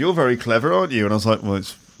good. You're very clever, aren't you?" And I was like, "Well,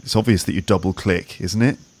 it's obvious that you double click, isn't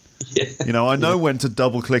it?" Yeah. You know, I know when to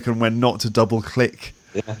double click and when not to double click.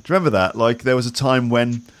 Yeah. Do you remember that? Like, there was a time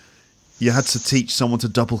when you had to teach someone to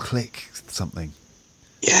double click something.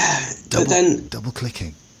 Yeah, double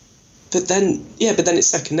clicking. But then it's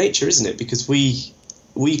second nature, isn't it? Because we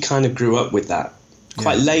kind of grew up with that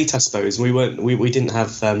quite late, I suppose. We didn't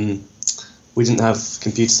have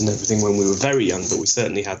computers and everything when we were very young, but we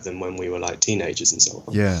certainly had them when we were like teenagers and so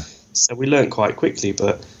on. Yeah. So we learned quite quickly.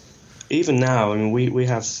 But even now, I mean, we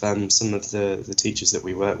have some of the teachers that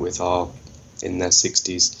we work with are in their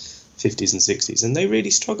 50s and 60s, and they really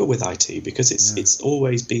struggle with IT because it's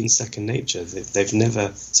always been second nature.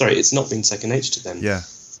 It's not been second nature to them. Yeah.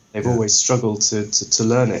 They've always struggled to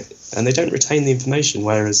learn it, and they don't retain the information.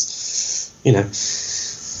 Whereas, you know,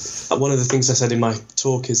 one of the things I said in my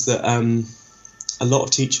talk is that a lot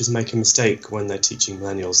of teachers make a mistake when they're teaching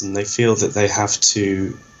millennials, and they feel that they have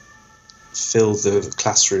to fill the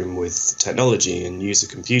classroom with technology and use a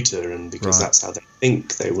computer, and because that's how they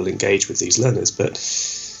think they will engage with these learners. But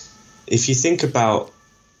if you think about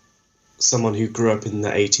someone who grew up in the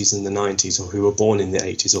 80s and the 90s, or who were born in the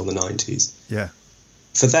 80s or the 90s,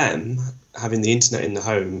 for them, having the internet in the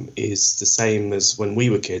home is the same as when we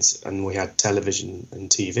were kids and we had television and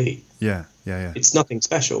TV. Yeah. It's nothing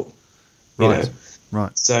special. Right.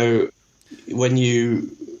 Right. So when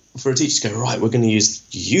for a teacher to go, right, we're going to use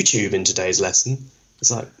YouTube in today's lesson,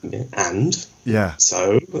 it's like,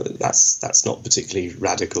 so that's not particularly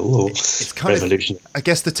radical or it's kind revolutionary. I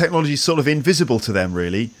guess the technology is sort of invisible to them,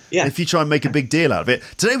 really. Yeah. If you try and make a big deal out of it,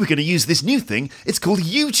 today we're going to use this new thing. It's called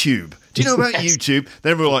YouTube. Do you know about YouTube?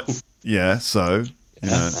 Then we're like, so,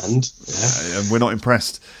 and we're not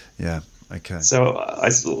impressed. Yeah. Okay. So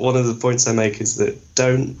one of the points I make is that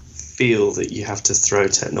don't feel that you have to throw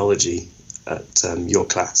technology at your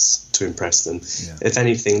class to impress them. Yeah. If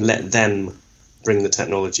anything, let them bring the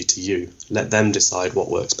technology to you. Let them decide what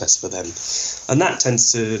works best for them. And that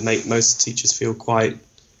tends to make most teachers feel quite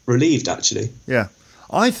relieved, actually. Yeah.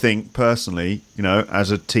 I think personally, you know, as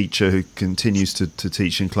a teacher who continues to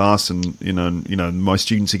teach in class, and you know, my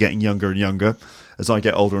students are getting younger and younger as I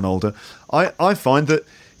get older and older, I find that,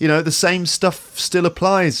 you know, the same stuff still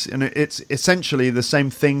applies, and it's essentially the same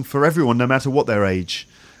thing for everyone, no matter what their age.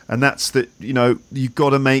 And that's that, you know, you've got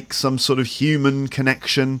to make some sort of human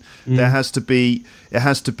connection. It has to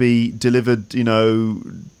be delivered, you know,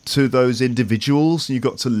 to those individuals. You've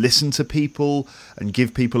got to listen to people and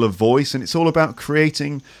give people a voice. And it's all about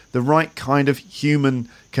creating the right kind of human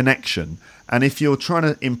connection. And if you're trying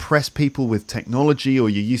to impress people with technology, or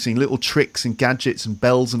you're using little tricks and gadgets and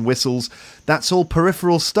bells and whistles, that's all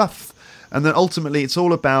peripheral stuff. And then ultimately it's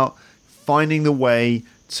all about finding the way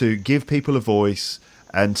to give people a voice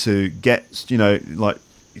and to get, like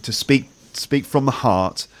to speak from the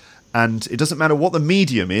heart. And it doesn't matter what the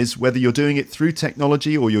medium is, whether you're doing it through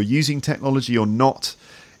technology or you're using technology or not,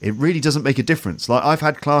 it really doesn't make a difference. Like I've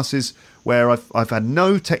had classes where I've had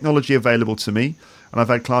no technology available to me, and I've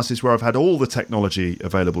had classes where I've had all the technology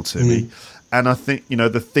available to me. And I think,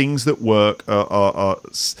 the things that work are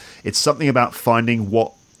it's something about finding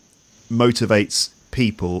what motivates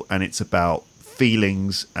people, and it's about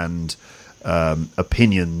feelings and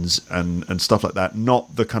opinions and stuff like that,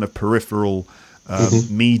 not the kind of peripheral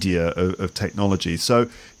media of technology. So,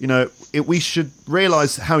 we should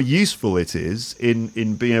realize how useful it is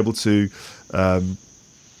in being able to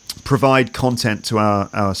provide content to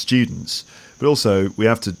our students. But also, we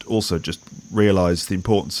have to also just realize the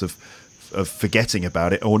importance of forgetting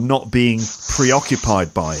about it or not being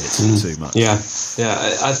preoccupied by it too much. Yeah.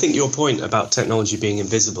 I think your point about technology being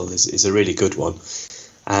invisible is a really good one.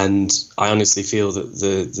 And I honestly feel that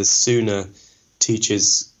the sooner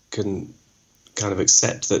teachers can kind of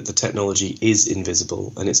accept that the technology is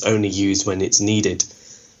invisible and it's only used when it's needed,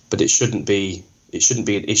 but it shouldn't be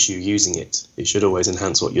an issue using it. It should always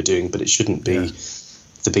enhance what you're doing, but it shouldn't be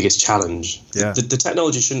the biggest challenge. Yeah. The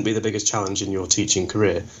technology shouldn't be the biggest challenge in your teaching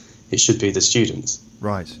career. It should be the students.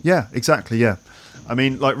 Right. Yeah, exactly. Yeah. I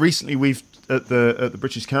mean, like recently we've at the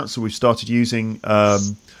British Council, we've started using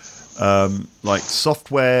like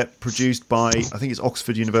software produced by, I think it's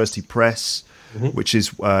Oxford University Press, which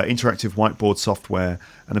is interactive whiteboard software.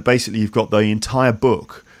 And basically you've got the entire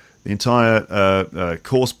book, the entire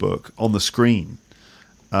course book on the screen.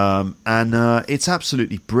 And it's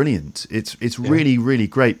absolutely brilliant. It's really, really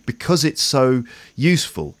great because it's so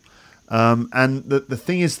useful. And the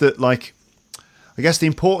thing is that, like, I guess the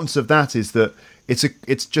importance of that is that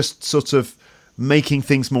it's just sort of making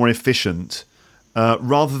things more efficient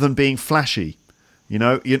rather than being flashy.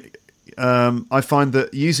 I find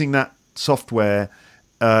that using that software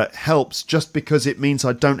helps just because it means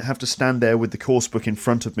I don't have to stand there with the course book in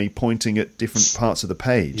front of me pointing at different parts of the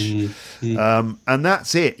page. And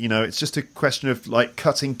that's it. It's just a question of like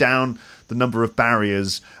cutting down the number of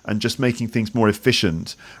barriers and just making things more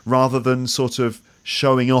efficient rather than sort of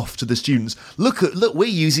showing off to the students. Look, we're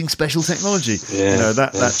using special technology.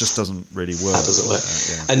 That just doesn't really work. That doesn't work.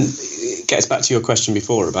 And it gets back to your question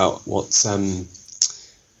before about what's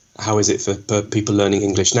how is it for people learning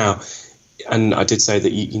English now? And I did say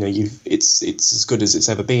that it's as good as it's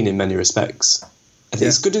ever been in many respects. I think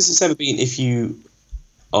as good as it's ever been if you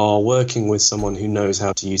are working with someone who knows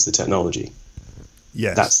how to use the technology.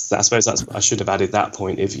 Yes, I suppose I should have added that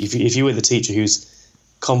point. If you were the teacher who's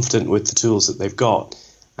confident with the tools that they've got,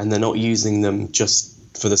 and they're not using them just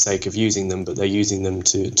for the sake of using them, but they're using them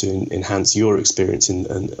to enhance your experience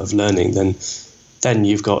of learning, then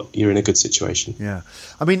you're in a good situation. Yeah,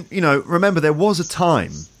 I mean, remember there was a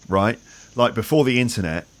time, right? Like before the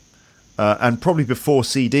internet and probably before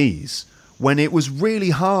CDs, when it was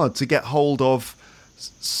really hard to get hold of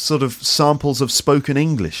sort of samples of spoken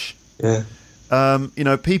English. Yeah.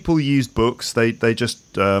 People used books. They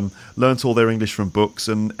just learnt all their English from books,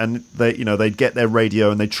 and they'd get their radio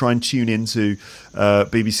and they'd try and tune into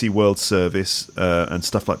BBC World Service and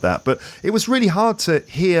stuff like that. But it was really hard to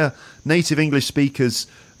hear native English speakers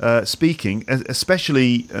speaking,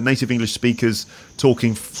 especially native English speakers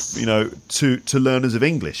talking, to learners of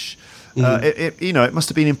English. It must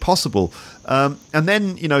have been impossible. And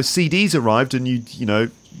then CDs arrived, and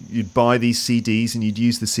you'd buy these CDs and you'd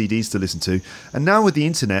use the CDs to listen to. And now with the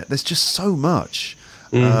internet, there's just so much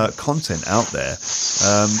content out there.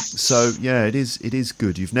 It is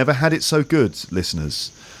good. You've never had it so good,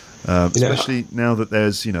 listeners. Especially now that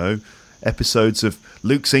there's episodes of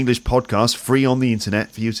Luke's English podcast free on the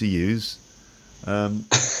internet for you to use. Don't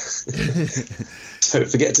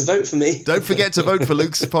forget to vote for me. Don't forget to vote for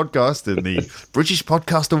Luke's podcast in the British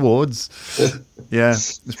Podcast Awards. Yeah,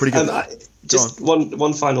 it's pretty good.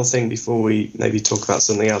 One final thing before we maybe talk about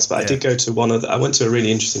something else. But I did go to I went to a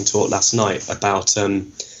really interesting talk last night about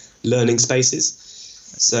learning spaces.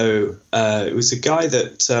 So it was a guy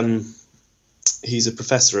that he's a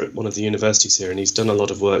professor at one of the universities here, and he's done a lot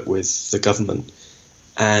of work with the government.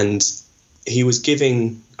 And he was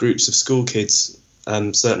giving groups of school kids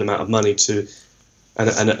a certain amount of money to and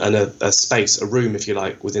a space, a room, if you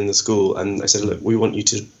like, within the school. And they said, look, we want you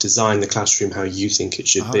to design the classroom how you think it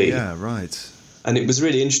should be. Yeah, right. And it was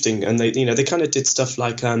really interesting. And they kind of did stuff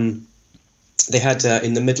like they had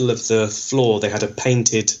in the middle of the floor, they had a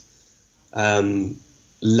painted lane,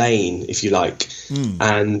 if you like,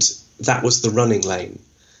 and that was the running lane.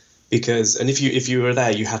 and if you were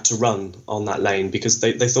there, you had to run on that lane, because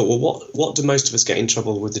they thought, well, what do most of us get in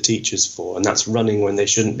trouble with the teachers for? And that's running when they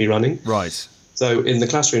shouldn't be running. Right. So in the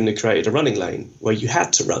classroom, they created a running lane where you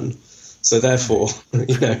had to run. So therefore,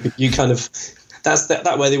 you know, you kind of,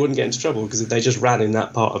 that way they wouldn't get into trouble, because if they just ran in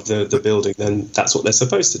that part of the building, then that's what they're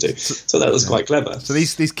supposed to do. So that was quite clever. So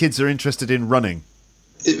these kids are interested in running.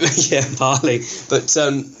 Yeah, partly. But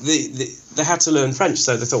they had to learn French,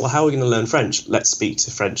 so they thought, well, how are we going to learn French? Let's speak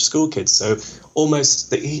to French school kids. So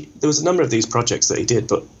there was a number of these projects that he did,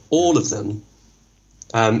 but all of them,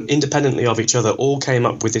 independently of each other, all came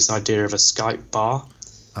up with this idea of a Skype bar.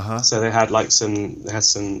 Uh-huh. So they had some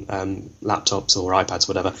laptops or iPads,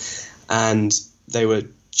 whatever, and they were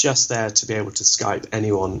just there to be able to Skype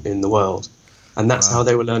anyone in the world, and that's how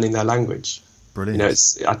they were learning their language.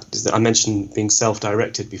 Brilliant. You know, I mentioned being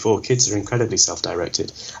self-directed before. Kids are incredibly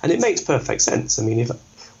self-directed, and it makes perfect sense. I mean,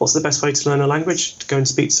 what's the best way to learn a language? To go and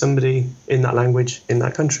speak to somebody in that language in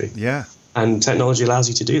that country. Yeah. And technology allows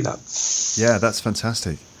you to do that. Yeah, that's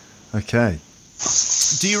fantastic. Okay.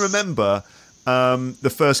 Do you remember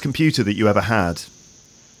the first computer that you ever had?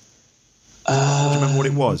 Do you remember what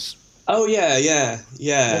it was? Oh, yeah.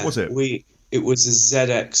 What was it? It was a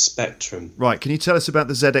ZX Spectrum. Right. Can you tell us about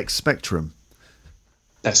the ZX Spectrum?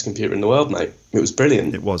 Best computer in the world, mate. It was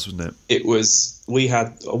brilliant. It was, wasn't it? It was. We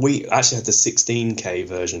actually had the 16K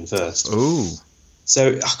version first. Ooh.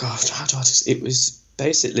 So, oh God, how do I just? It was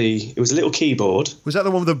basically, it was a little keyboard. Was that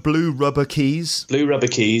the one with the blue rubber keys? Blue rubber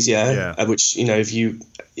keys, yeah. Which, you know, if you're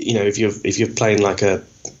playing like a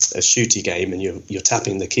shooty game and you're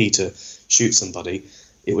tapping the key to shoot somebody,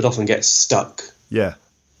 it would often get stuck. Yeah.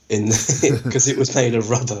 Because it was made of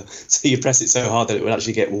rubber, so you press it so hard that it would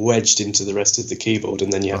actually get wedged into the rest of the keyboard,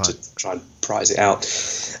 and then you had to try and prise it out.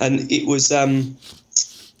 And it was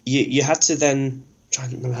you had to then try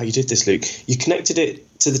and remember how you did this, Luke. You connected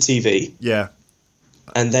it to the TV, yeah,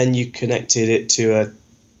 and then you connected it to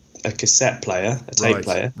a cassette player, a tape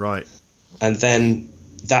player, right, and then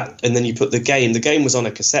you put the game. The game was on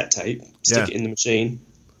a cassette tape. Stick it in the machine,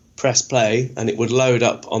 press play, and it would load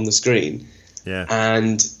up on the screen. Yeah,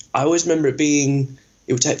 and I always remember it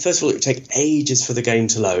would take ages for the game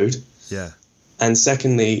to load. Yeah. And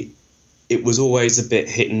secondly, it was always a bit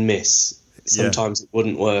hit and miss. Sometimes it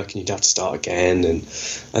wouldn't work and you'd have to start again.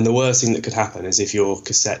 And the worst thing that could happen is if your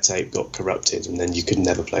cassette tape got corrupted, and then you could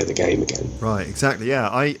never play the game again. Right, exactly,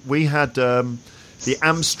 yeah. We had the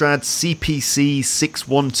Amstrad CPC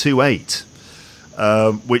 6128,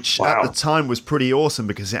 which at the time was pretty awesome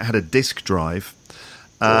because it had a disk drive.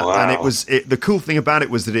 And the cool thing about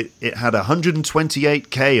it was that it had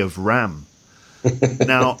 128K of RAM.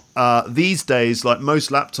 Now, these days, like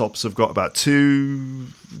most laptops have got about 2,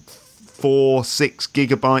 4, 6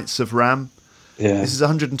 gigabytes of RAM. Yeah. This is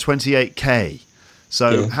 128K.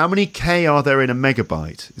 So how many K are there in a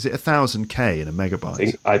megabyte? Is it 1,000K in a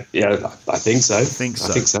megabyte? I think so. I think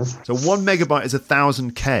so. So 1 megabyte is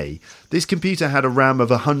 1,000K. This computer had a RAM of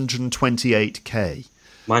 128K.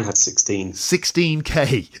 Mine had 16.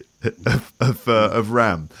 16K of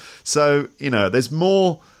RAM. So, you know, there's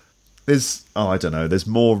more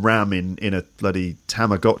RAM in a bloody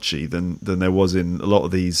Tamagotchi than there was in a lot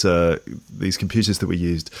of these computers that we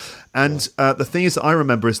used. And the thing is that I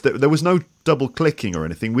remember is that there was no double clicking or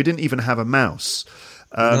anything. We didn't even have a mouse.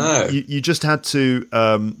 No. You just had to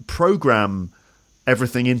program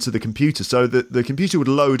everything into the computer. So the computer would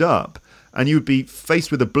load up, and you would be faced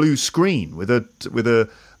with a blue screen with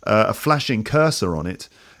a flashing cursor on it,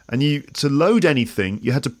 and to load anything,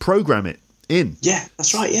 you had to program it in. Yeah,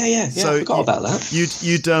 that's right. Yeah. So I forgot about that.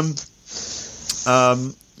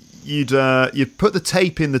 You'd put the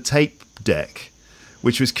tape in the tape deck,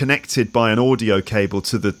 which was connected by an audio cable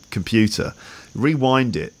to the computer,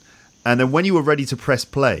 rewind it, and then when you were ready to press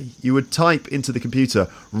play, you would type into the computer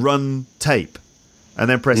 "run tape," and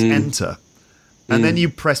then press enter. And then you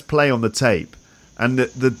press play on the tape, and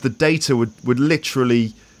the data would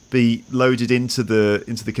literally be loaded into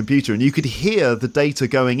the computer, and you could hear the data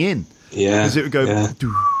going in. Yeah, because it would go.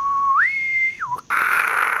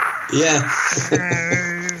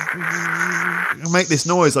 Make this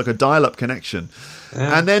noise like a dial-up connection,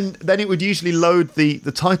 and then it would usually load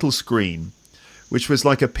the title screen, which was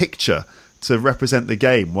like a picture to represent the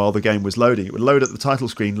game while the game was loading. It would load up the title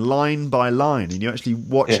screen line by line, and you actually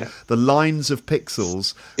watch the lines of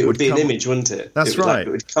pixels. It would be an image, wouldn't it? That's right. It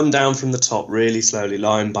would come down from the top really slowly,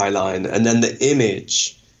 line by line, and then the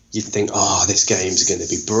image, you'd think, oh, this game's going to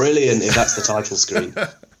be brilliant if that's the title screen.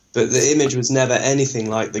 But the image was never anything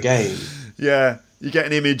like the game. Yeah, you get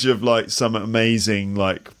an image of like some amazing,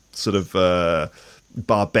 like sort of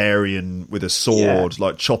barbarian with a sword,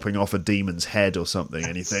 like chopping off a demon's head or something,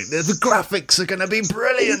 and you think the graphics are going to be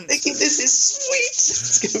brilliant. I'm thinking this is sweet.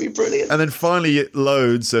 It's going to be brilliant. And then finally it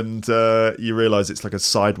loads, and you realise it's like a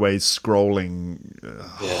sideways scrolling,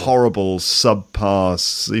 horrible subpar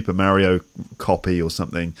Super Mario copy or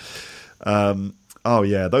something.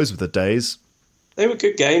 Those were the days. They were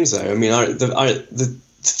good games, though. I mean, the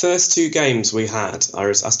first two games we had,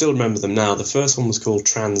 I still remember them now. The first one was called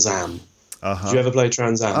Trans Am. Did you ever play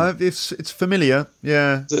Trans Am? It's familiar,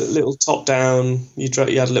 yeah. It's a little top-down. You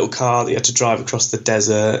had a little car that you had to drive across the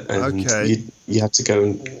desert, and you had to go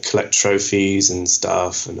and collect trophies and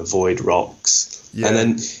stuff and avoid rocks. Yeah. And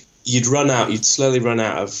then you'd slowly run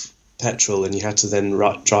out of petrol, and you had to then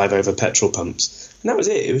drive over petrol pumps. And that was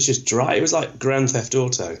it. It was just dry. It was like Grand Theft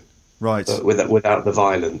Auto. Right. But without the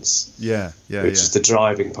violence. Yeah. Which is the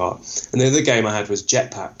driving part. And the other game I had was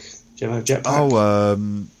Jetpack. Do you ever have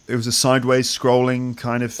Jetpack? It was a sideways scrolling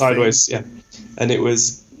kind of sideways, thing. Yeah. And it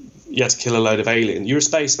was, you had to kill a load of aliens. You were a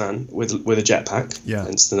spaceman with a jetpack,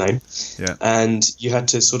 hence the name. Yeah. And you had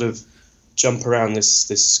to sort of jump around this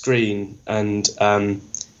screen, and you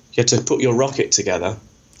had to put your rocket together.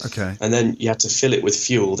 Okay. And then you had to fill it with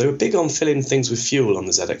fuel. They were big on filling things with fuel on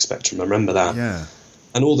the ZX Spectrum. I remember that. Yeah.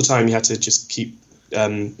 And all the time you had to just keep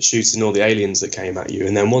shooting all the aliens that came at you.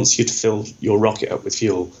 And then once you'd filled your rocket up with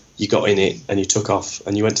fuel, you got in it and you took off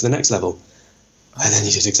and you went to the next level. And then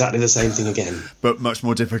you did exactly the same thing again. But much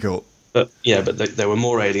more difficult. But there were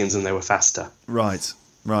more aliens and they were faster. Right.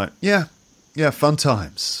 Yeah, fun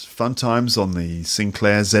times. Fun times on the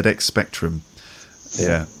Sinclair ZX Spectrum.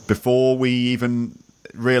 Yeah. Before we even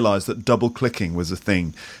realised that double-clicking was a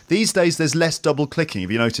thing. These days there's less double-clicking.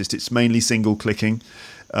 Have you noticed? It's mainly single-clicking.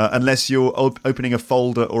 Unless you're opening a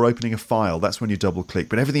folder or opening a file, that's when you double-click.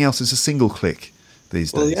 But everything else is a single-click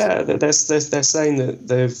these days. Well, yeah, they're saying that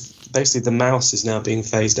basically the mouse is now being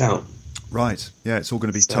phased out. Right. Yeah, it's all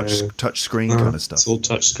going to be touch screen kind of stuff. It's all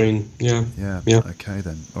touch screen. Yeah. Okay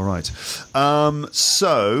then. All right.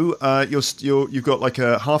 So you've got like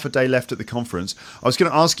a half a day left at the conference. I was going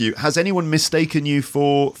to ask you: has anyone mistaken you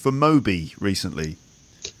for Moby recently?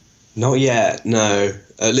 Not yet. No.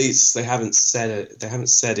 At least they haven't said it. They haven't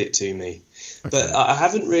said it to me. Okay. But I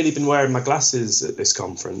haven't really been wearing my glasses at this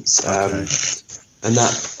conference. Okay. And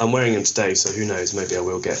that I'm wearing them today, so who knows? Maybe I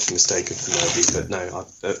will get mistaken for Moby. But no,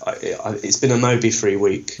 it's been a Moby-free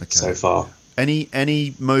week so far.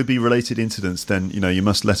 Any Moby-related incidents? Then you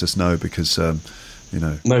must let us know because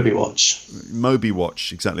Moby Watch. Moby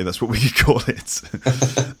Watch, exactly. That's what we could call it.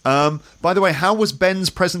 By the way, how was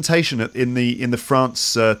Ben's presentation in the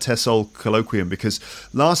France Tessol Colloquium? Because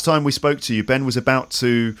last time we spoke to you, Ben was about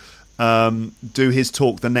to do his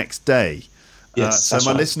talk the next day. Yes, so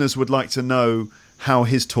my listeners would like to know how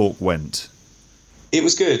his talk went. It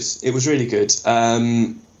was good. It was really good.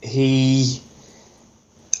 I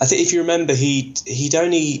think if you remember, he'd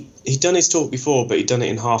done his talk before, but he'd done it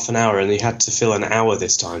in half an hour, and he had to fill an hour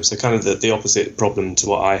this time. So kind of the opposite problem to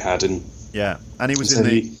what I had. And he was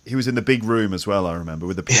he was in the big room as well. I remember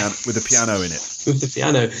with the piano in it. With the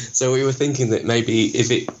piano. So we were thinking that maybe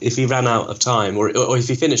if he ran out of time, or if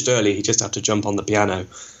he finished early, he just had to jump on the piano,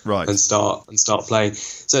 right, and start playing.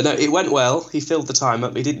 So no, it went well. He filled the time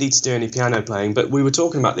up. He didn't need to do any piano playing. But we were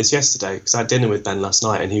talking about this yesterday because I had dinner with Ben last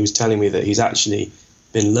night, and he was telling me that he's actually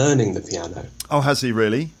been learning the piano. Oh, has he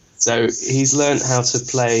really? So he's learned how to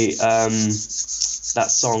play that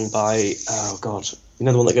song by, oh God, you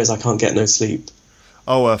know the one that goes, I Can't Get No Sleep?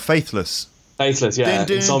 Oh, Faithless. Faithless, yeah.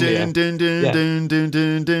 That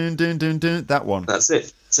one. That's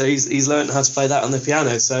it. So he's learned how to play that on the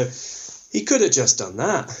piano. So he could have just done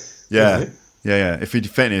that. Yeah, yeah. If he'd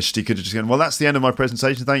finished, he could have just gone, well, that's the end of my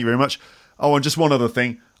presentation. Thank you very much. Oh, and just one other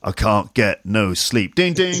thing. I can't get no sleep.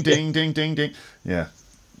 Ding, ding, ding, ding, ding, ding. Yeah.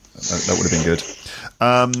 That would have been good.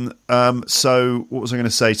 So what was I going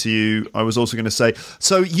to say to you? I was also going to say,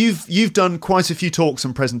 so you've done quite a few talks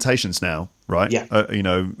and presentations now, right? Yeah.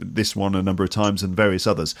 This one a number of times and various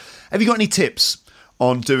others. Have you got any tips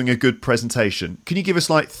on doing a good presentation? Can you give us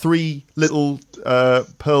like 3 little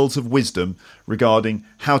pearls of wisdom regarding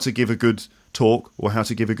how to give a good talk or how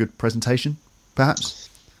to give a good presentation, perhaps?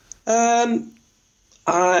 Yeah.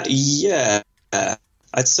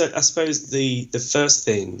 I suppose the first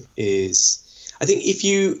thing is, I think if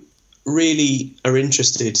you really are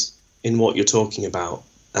interested in what you're talking about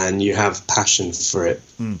and you have passion for it,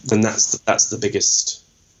 then that's the biggest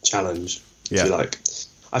challenge, if you like.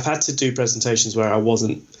 I've had to do presentations where I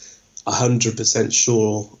wasn't 100%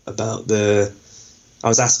 sure about I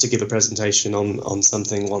was asked to give a presentation on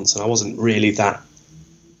something once, and I wasn't really that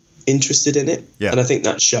interested in it, and I think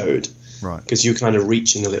that showed. Right. Because you're kind of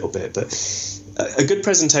reaching a little bit. But a good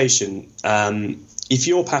presentation, if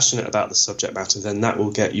you're passionate about the subject matter, then that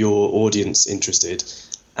will get your audience interested.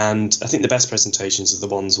 And I think the best presentations are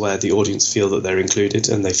the ones where the audience feel that they're included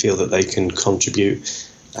and they feel that they can contribute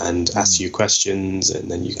and ask you questions, and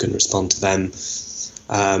then you can respond to them.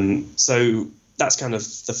 So that's kind of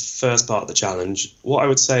the first part of the challenge. What I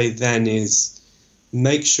would say then is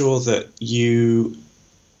make sure that you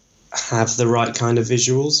have the right kind of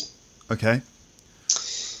visuals. Okay.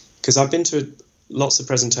 Because I've been to lots of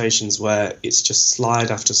presentations where it's just slide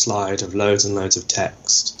after slide of loads and loads of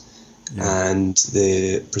text, and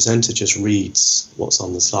the presenter just reads what's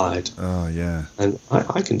on the slide. Oh, yeah. And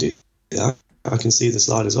I can do that. I can see the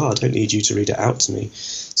slide as well. I don't need you to read it out to me.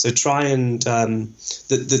 So try and...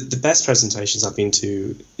 the best presentations I've been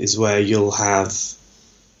to is where you'll have...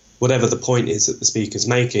 whatever the point is that the speaker's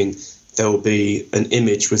making, there will be an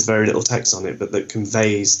image with very little text on it, but that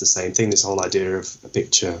conveys the same thing, this whole idea of a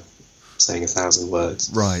picture saying 1,000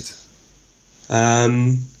 words. Right.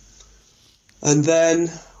 And then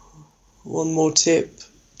one more tip,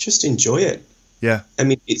 just enjoy it. Yeah. I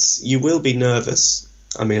mean, you will be nervous.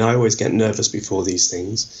 I mean, I always get nervous before these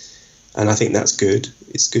things, and I think that's good.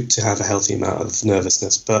 It's good to have a healthy amount of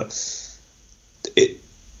nervousness, but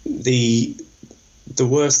the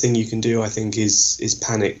worst thing you can do, I think, is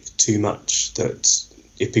panic too much, that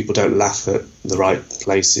if people don't laugh at the right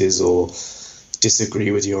places or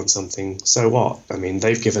disagree with you on something, so what? I mean,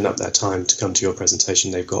 they've given up their time to come to your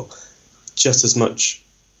presentation. They've got just as much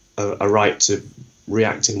a right to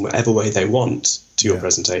react in whatever way they want to your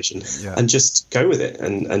presentation, and just go with it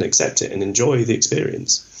and accept it and enjoy the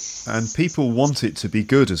experience. And people want it to be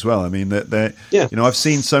good as well. I mean, you know, I've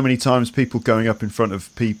seen so many times people going up in front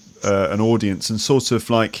of an audience and sort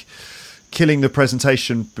of like killing the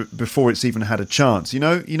presentation before it's even had a chance. You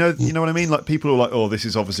know what I mean? Like, people are like, "Oh, this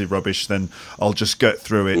is obviously rubbish. Then I'll just get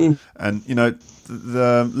through it." And you know,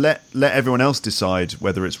 let everyone else decide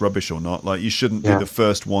whether it's rubbish or not. Like, you shouldn't be the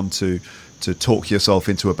first one to talk yourself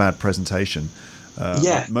into a bad presentation.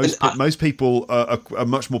 Most people are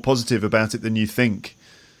much more positive about it than you think.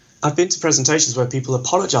 I've been to presentations where people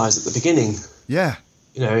apologise at the beginning. Yeah.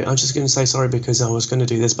 You know, I'm just going to say sorry because I was going to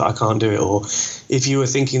do this, but I can't do it. Or if you were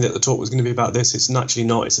thinking that the talk was going to be about this, it's naturally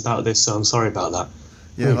not. It's about this, so I'm sorry about that.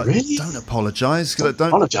 Yeah, like, really? Don't apologise. Don't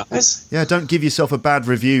apologise. Yeah, don't give yourself a bad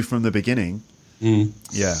review from the beginning.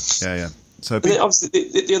 Yeah. So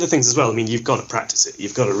obviously the other things as well. I mean, you've got to practice it.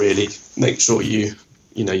 You've got to really make sure you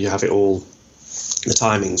have it all, the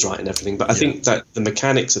timings right and everything. But I think that the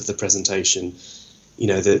mechanics of the presentation, you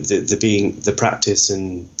know, the practice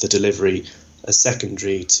and the delivery are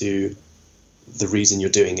secondary to the reason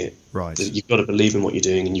you're doing it. Right. You've got to believe in what you're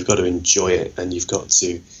doing, and you've got to enjoy it, and you've got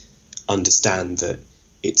to understand that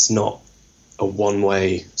it's not a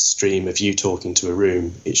one-way stream of you talking to a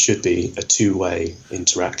room. It should be a two-way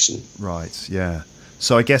interaction. Right, yeah.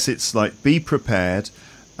 So I guess it's like, be prepared,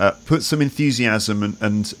 put some enthusiasm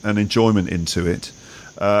and enjoyment into it.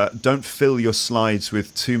 Don't fill your slides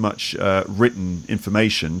with too much written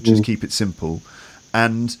information. Just keep it simple,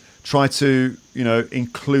 and try to, you know,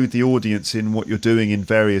 include the audience in what you're doing in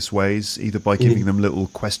various ways, either by giving them little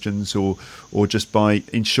questions or just by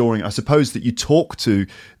ensuring, I suppose, that you talk to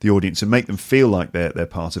the audience and make them feel like they're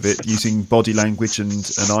part of it, using body language and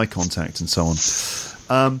eye contact and so on.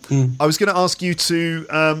 I was going to ask you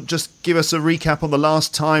to just give us a recap on the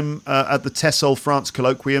last time at the Tessol France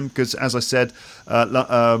Colloquium, because, as I said,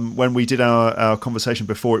 when we did our conversation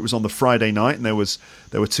before, it was on the Friday night, and there were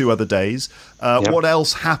 2 other days. What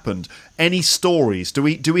else happened? Any stories? Do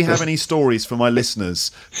we have any stories for my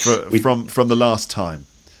listeners from the last time?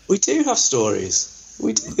 We do have stories.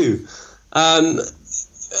 We do. On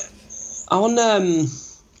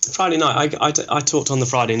Friday night, I talked on the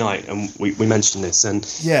Friday night, and we mentioned this, and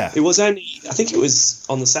it was only, I think it was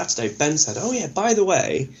on the Saturday, Ben said, "Oh yeah, by the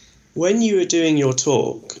way, when you were doing your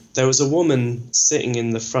talk, there was a woman sitting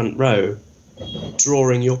in the front row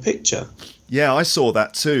drawing your picture." Yeah, I saw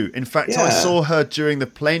that too. In fact, I saw her during the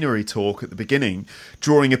plenary talk at the beginning,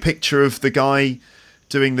 drawing a picture of the guy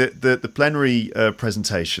doing the plenary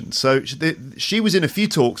presentation. So she was in a few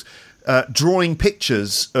talks, drawing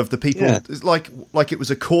pictures of the people, like it was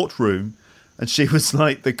a courtroom, and she was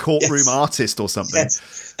like the courtroom artist or something. Yes,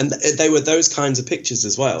 and they were those kinds of pictures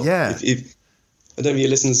as well. Yeah. If I don't know if your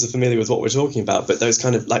listeners are familiar with what we're talking about, but those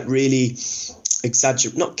kind of like really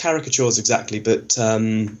not caricatures exactly, but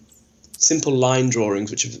simple line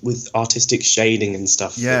drawings, which with artistic shading and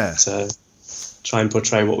stuff. Yeah. That, try and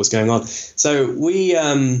portray what was going on. So we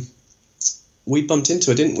we bumped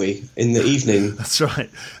into her, didn't we, in the evening? That's right.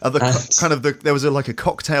 There was a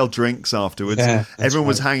cocktail drinks afterwards. Yeah, everyone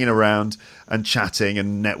was hanging around and chatting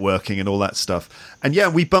and networking and all that stuff. And yeah,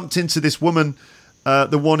 we bumped into this woman,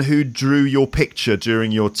 the one who drew your picture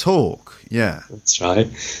during your talk. Yeah, that's right.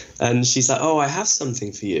 And she's like, "Oh, I have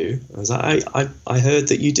something for you." I was like, "I heard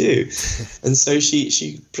that you do." And so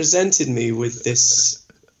she presented me with this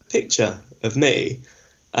picture of me.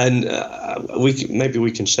 And maybe we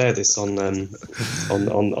can share this on the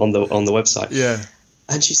website. Yeah.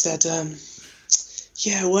 And she said,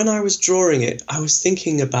 "Yeah, when I was drawing it, I was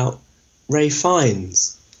thinking about Ray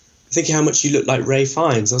Fiennes, thinking how much you look like Ray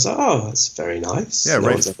Fiennes." I was like, "Oh, that's very nice." Yeah,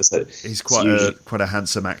 Ray. He's quite a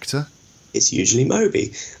handsome actor. It's usually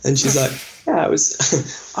Moby. And she's like, "Yeah, I was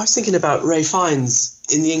thinking about Ray Fiennes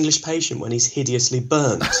in The English Patient when he's hideously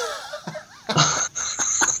burnt."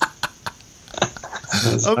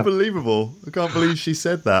 Unbelievable. I can't believe she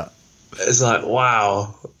said that. It's like,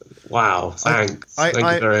 wow, thanks. Thank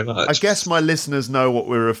you very much. I guess my listeners know what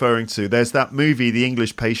we're referring to. There's that movie, The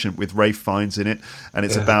English Patient, with Ray Fiennes in it, and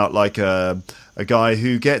it's about like a guy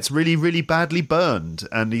who gets really, really badly burned,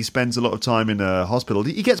 and he spends a lot of time in a hospital.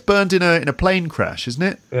 He gets burned in a plane crash, isn't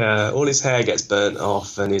it? Yeah, all his hair gets burnt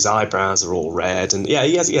off, and his eyebrows are all red, and he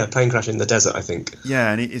has a plane crash in the desert, I think.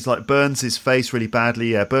 Yeah, and he's like burns his face really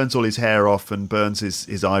badly. Yeah, burns all his hair off, and burns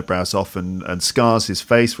his eyebrows off, and scars his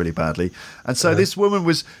face really badly. And so this woman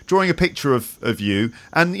was drawing a picture of you,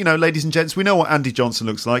 and ladies and gents, we know what Andy Johnson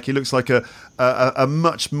looks like. He looks like a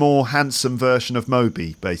much more handsome version of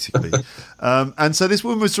Moby, basically. And so this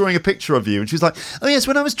woman was drawing a picture of you, and she was like, "Oh yes,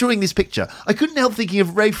 when I was drawing this picture, I couldn't help thinking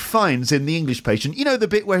of Ray Fiennes in The English Patient. You know, the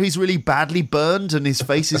bit where he's really badly burned and his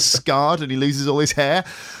face is scarred and he loses all his hair."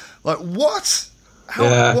 Like, what?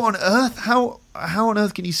 What on earth? How on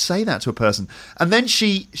earth can you say that to a person? And then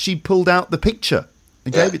she pulled out the picture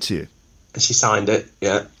and gave it to you. And she signed it,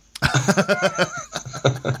 yeah.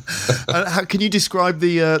 Can you describe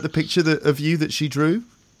the picture of you that she drew?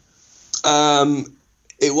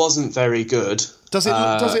 It wasn't very good. Does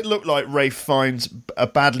it look like Ray Fiennes, a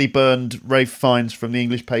badly burned Ray Fiennes from The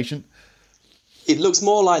English Patient? It looks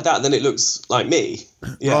more like that than it looks like me.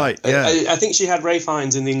 Yeah. Right, yeah. I think she had Ray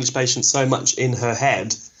Fiennes in The English Patient so much in her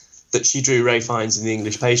head that she drew Ray Fiennes in The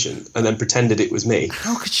English Patient and then pretended it was me.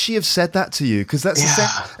 How could she have said that to you? Because that's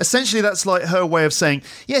essentially that's like her way of saying,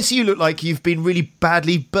 yes, you look like you've been really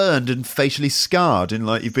badly burned and facially scarred and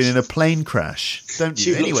like you've been in a plane crash, don't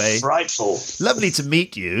you? Anyway, frightful. Lovely to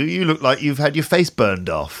meet you. You look like you've had your face burned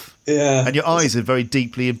off. Yeah. And your eyes are very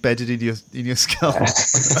deeply embedded in your skull. That's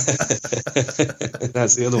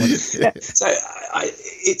the other one. Yeah. So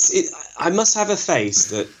I must have a face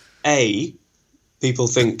that people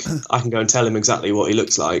think I can go and tell him exactly what he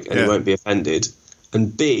looks like and he won't be offended.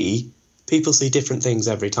 And B, people see different things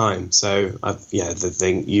every time. So, the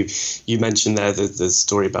thing you mentioned there, the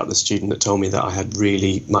story about the student that told me that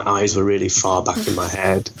my eyes were really far back in my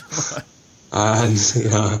head. And,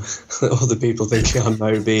 all the people thinking I'm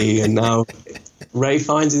Moby, and now Ray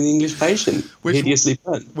Fiennes in The English Patient, hideously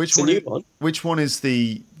burnt. Which one is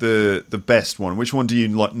the best one? Which one do you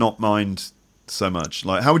not mind so much?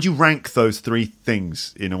 Like, how would you rank those three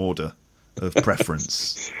things in order of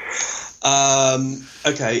preference?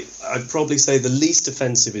 Okay, I'd probably say the least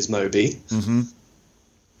offensive is Moby. Mm-hmm.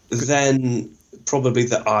 Then probably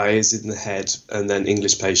the eyes in the head, and then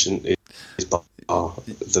English Patient is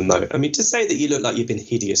the most. I mean, to say that you look like you've been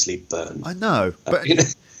hideously burned. I know, but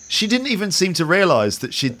she didn't even seem to realise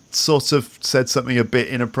that she'd sort of said something a bit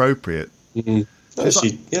inappropriate. Mm-hmm.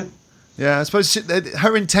 Yeah, I suppose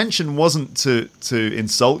her intention wasn't to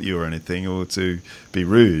insult you or anything or to be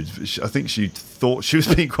rude. I think she thought she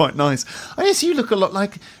was being quite nice. I guess you look a lot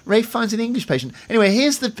like Ray Fiennes in The English Patient. Anyway,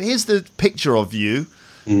 here's the picture of you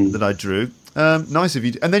that I drew. Nice of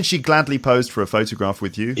you. And then she gladly posed for a photograph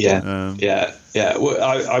with you. Yeah. Well,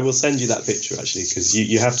 I will send you that picture actually, because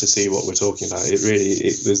you have to see what we're talking about. It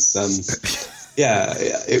was. Yeah,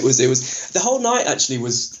 it was the whole night actually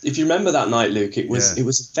was. If you remember that night, Luke, it was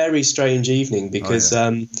a very strange evening because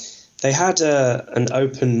they had an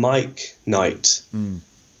open mic night,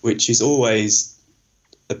 which is always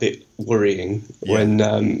a bit worrying when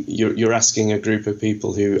you're asking a group of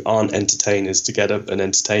people who aren't entertainers to get up and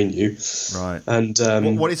entertain you. Right.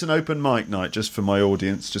 And what is an open mic night? Just for my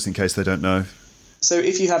audience, just in case they don't know. So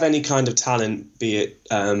if you have any kind of talent, be it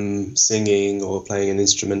singing or playing an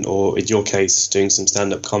instrument, or in your case, doing some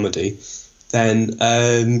stand-up comedy, then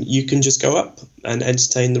you can just go up and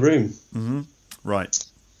entertain the room. Mm-hmm. Right.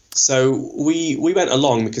 So we went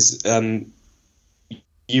along because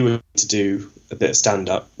you were to do a bit of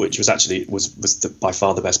stand-up, which was by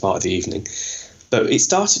far the best part of the evening. But it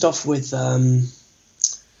started off with there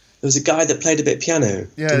was a guy that played a bit of piano.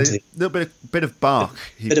 Yeah, a little bit of Bach.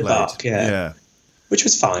 Bach, yeah, which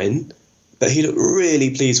was fine. But he looked really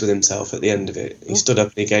pleased with himself at the end of it. He stood up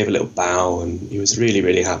and he gave a little bow, and he was really,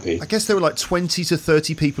 really happy. I guess there were like 20 to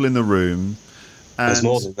 30 people in the room. It was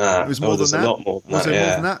more than that. It was more than that? A lot more than was that, it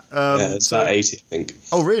more than that? Yeah, it's about 80, I think.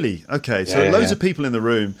 Oh, really? Okay, so loads of people in the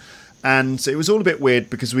room. And it was all a bit weird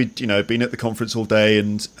because we'd, been at the conference all day,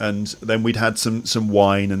 and then we'd had some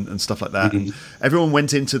wine and stuff like that. Mm-hmm. And everyone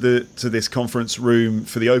went into this conference room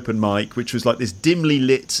for the open mic, which was like this dimly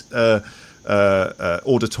lit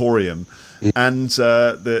auditorium. Mm-hmm. And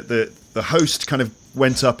the host kind of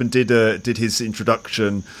went up and did his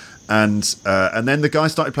introduction. And then the guy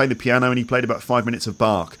started playing the piano, and he played about 5 minutes of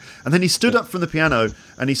Bach. And then he stood up from the piano,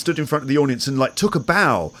 and he stood in front of the audience and like took a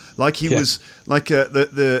bow, like he was like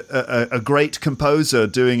a great composer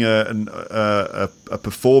doing a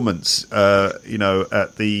performance,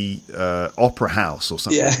 at the Opera House or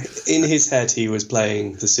something. Yeah, in his head, he was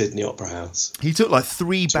playing the Sydney Opera House. He took like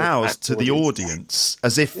 3 bows to the audience,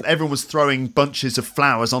 as if everyone was throwing bunches of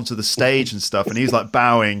flowers onto the stage and stuff, and he was like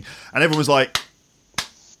bowing, and everyone was like.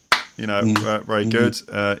 Very good.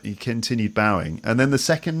 He continued bowing, and then the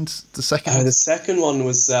second one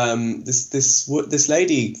was this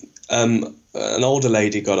lady, an older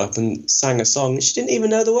lady, got up and sang a song. She didn't even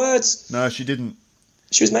know the words. No, she didn't.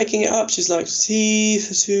 She was making it up. She's like,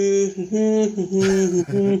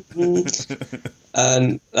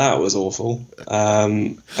 and that was awful.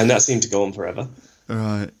 And that seemed to go on forever.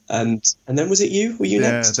 Right. And then was it you? Were you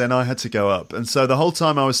next? Yeah, then I had to go up. And so the whole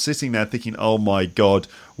time I was sitting there thinking, oh my God,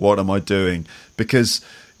 what am I doing? Because,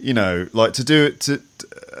 like to do it,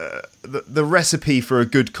 the recipe for a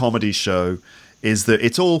good comedy show is that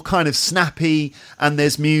it's all kind of snappy and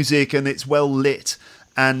there's music and it's well lit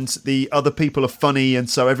and the other people are funny and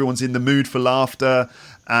so everyone's in the mood for laughter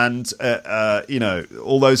and,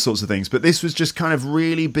 all those sorts of things. But this was just kind of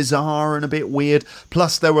really bizarre and a bit weird.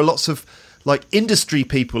 Plus there were lots of like industry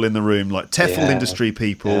people in the room, like TEFL industry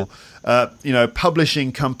people,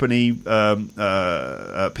 publishing company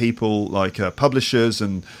people, like publishers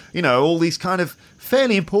and, all these kind of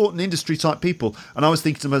fairly important industry type people. And I was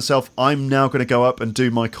thinking to myself, I'm now going to go up and do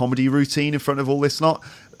my comedy routine in front of all this lot.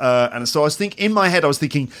 And so in my head, I was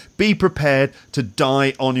thinking, be prepared to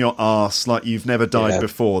die on your arse like you've never died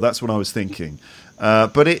before. That's what I was thinking.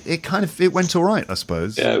 But it went all right, I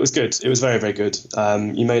suppose. Yeah, it was good. It was very, very good.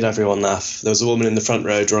 You made everyone laugh. There was a woman in the front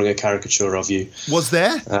row drawing a caricature of you. Was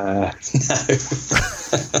there? No.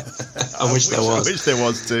 I wish there was. I wish there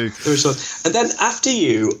was too. And then after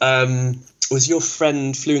you was your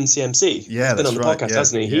friend Fluency MC. Yeah, he's been on the right. podcast,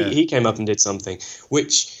 hasn't he? Yeah. He came up and did something,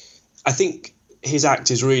 which I think his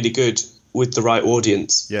act is really good with the right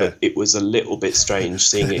audience, but it was a little bit strange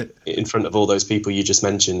seeing it in front of all those people you just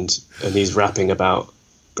mentioned, and he's rapping about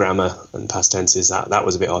grammar and past tenses. That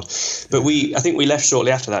was a bit odd. But I think we left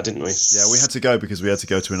shortly after that, didn't we? Yeah, we had to go because we had to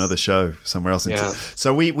go to another show somewhere else.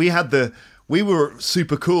 So we were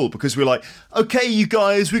super cool because we were like, okay, you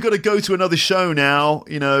guys, we got to go to another show now.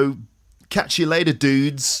 Catch you later,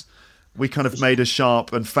 dudes. We kind of made a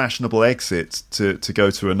sharp and fashionable exit to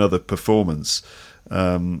go to another performance.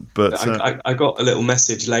 But I got a little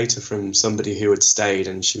message later from somebody who had stayed,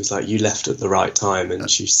 and she was like, "You left at the right time," and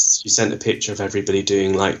she sent a picture of everybody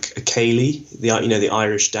doing like a Cayley, the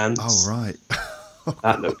Irish dance. Oh right,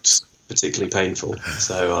 that looked particularly painful.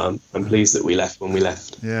 So I'm pleased that we left when we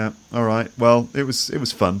left. Yeah, all right. Well, it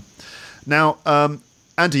was fun. Now,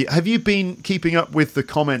 Andy, have you been keeping up with the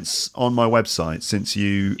comments on my website since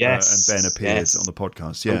you and Ben appeared on the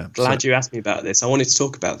podcast? Yeah, I'm glad you asked me about this. I wanted to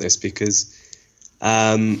talk about this because.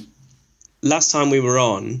 Last time we were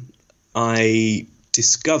on, I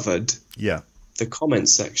discovered the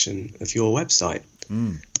comments section of your website,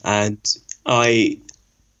 and I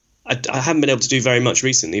haven't been able to do very much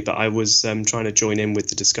recently, but I was trying to join in with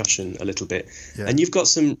the discussion a little bit. Yeah. And you've got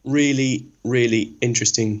some really, really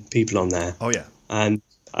interesting people on there. Oh yeah, and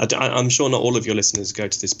I'm sure not all of your listeners go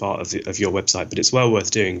to this part of your website, but it's well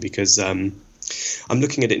worth doing because I'm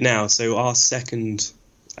looking at it now. So our second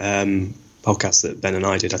podcast that Ben and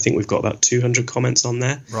I did, I think we've got about 200 comments on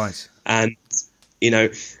there. Right. And I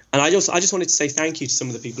just wanted to say thank you to some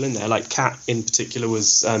of the people in there. Like Kat in particular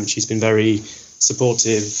was, she's been very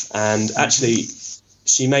supportive, and actually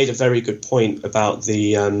she made a very good point about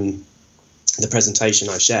the presentation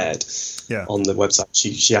I shared on the website.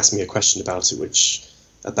 She asked me a question about it,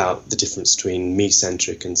 about the difference between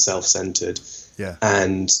me-centric and self-centered. Yeah.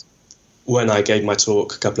 And when I gave my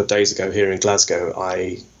talk a couple of days ago here in Glasgow,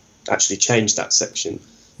 I actually changed that section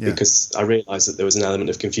because I realised that there was an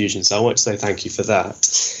element of confusion. So I want to say thank you for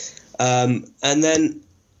that. And then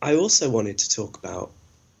I also wanted to talk about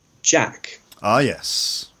Jack. Ah,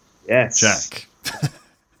 yes. Yes. Jack.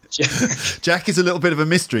 Jack. Jack is a little bit of a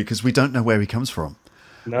mystery because we don't know where he comes from.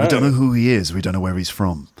 No. We don't know who he is. We don't know where he's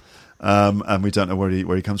from. And we don't know where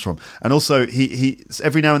he comes from. And also, he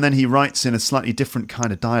every now and then he writes in a slightly different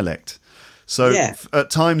kind of dialect. So at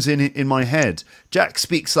times in my head, Jack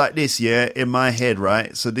speaks like this, in my head,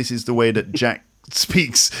 right? So this is the way that Jack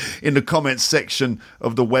speaks in the comments section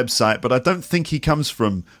of the website. But I don't think he comes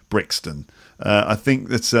from Brixton. I think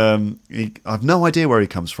that I've no idea where he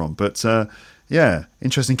comes from. But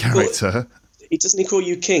interesting character. Doesn't he call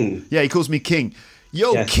you King? Yeah, he calls me King.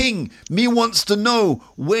 Yo, King, me wants to know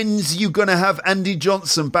when's you going to have Andy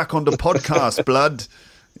Johnson back on the podcast, blood?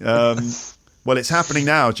 Well, it's happening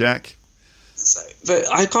now, Jack. But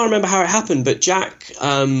I can't remember how it happened, but Jack,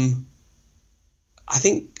 I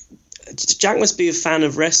think Jack must be a fan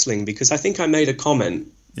of wrestling because I think I made a comment.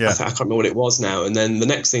 Yeah. I can't remember what it was now. And then the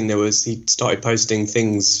next thing he started posting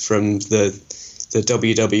things from the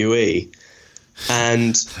WWE.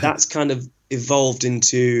 And that's kind of evolved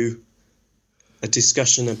into a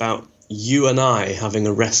discussion about you and I having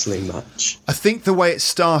a wrestling match. I think the way it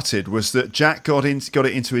started was that Jack got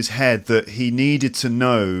it into his head that he needed to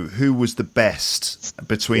know who was the best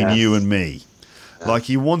between you and me. Yeah. Like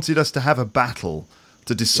he wanted us to have a battle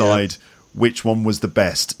to decide which one was the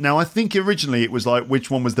best. Now, I think originally it was like which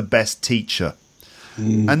one was the best teacher.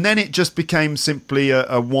 And then it just became simply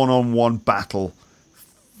a one-on-one battle,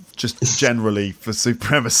 just generally for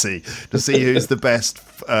supremacy, to see who's the best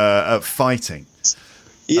at fighting.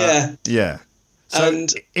 Yeah. So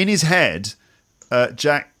in his head,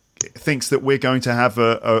 Jack thinks that we're going to have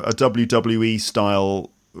a WWE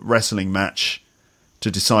style wrestling match to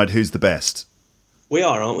decide who's the best. We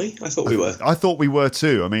are, aren't we? I thought we were. I thought we were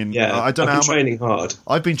too. I mean, I don't know. I've been training hard.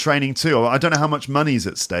 I've been training too. I don't know how much money's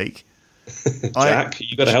at stake. Jack,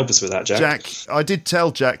 you got to help us with that, Jack. Jack, I did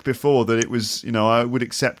tell Jack before that it was, I would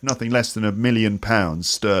accept nothing less than £1 million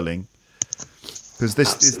sterling, because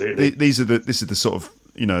this is the sort of,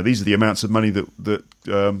 these are the amounts of money that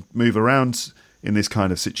move around in this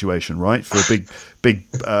kind of situation, right? For a big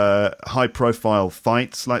high profile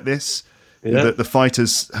fights like this, the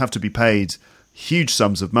fighters have to be paid huge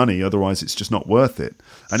sums of money, otherwise it's just not worth it.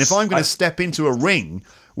 And if I'm going to step into a ring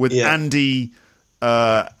with Andy,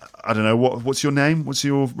 I don't know, what's your name? What's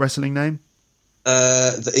your wrestling name?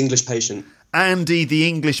 The English Patient. Andy the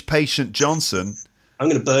English Patient Johnson. I'm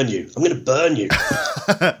going to burn you.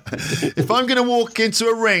 If I'm going to walk into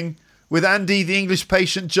a ring with Andy the English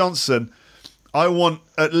Patient Johnson, I want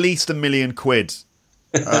at least £1 million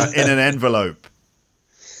in an envelope.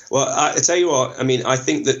 Well, I tell you what, I mean, I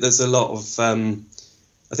think that there's a lot of...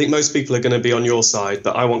 I think most people are going to be on your side,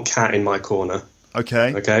 but I want Kat in my corner.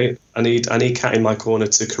 Okay. I need Kat in my corner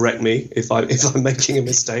to correct me if I'm making a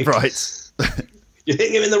mistake. Right. You're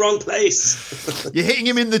hitting him in the wrong place. You're hitting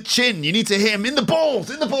him in the chin. You need to hit him in the balls.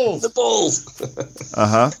 The balls.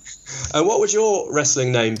 Uh-huh. And what would your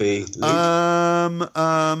wrestling name be, Luke? Oh,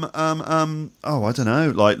 I don't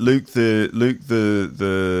know. Like Luke the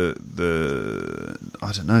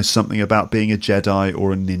I don't know, something about being a Jedi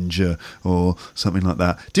or a ninja or something like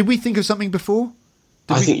that. Did we think of something before?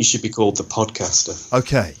 I think you should be called the Podcaster.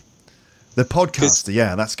 Okay. The Podcaster,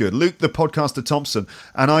 yeah, that's good. Luke the Podcaster Thompson.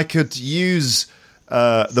 And I could use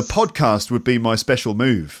the podcast would be my special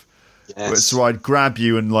move. Yes. So I'd grab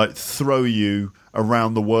you and like throw you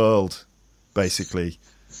around the world, basically.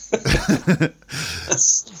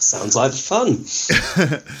 Sounds like fun.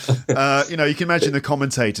 You can imagine the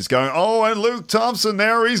commentators going, "Oh, and Luke Thompson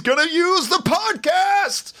there, he's going to use the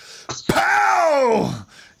podcast. Pow!"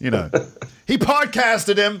 He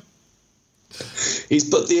podcasted him. He's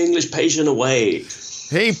put the English Patient away.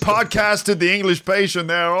 He podcasted the English Patient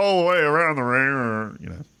there all the way around the ring,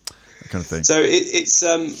 that kind of thing. So it's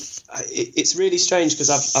really strange because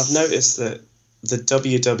I've noticed that the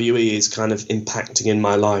WWE is kind of impacting in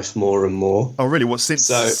my life more and more. Oh, really? What since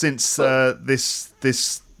this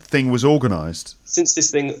thing was organised? Since this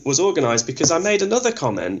thing was organised, because I made another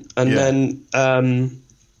comment, and then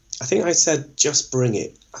I think I said, "Just bring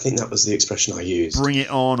it." I think that was the expression I used. Bring it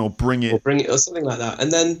on, or bring it, or something like that. And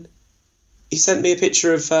then he sent me a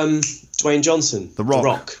picture of Dwayne Johnson, The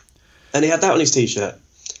Rock, and he had that on his T-shirt.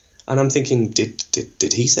 And I'm thinking,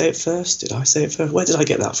 did he say it first? Did I say it first? Where did I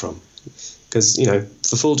get that from? Because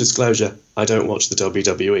for full disclosure, I don't watch the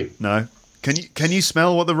WWE. No. Can you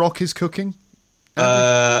smell what The Rock is cooking?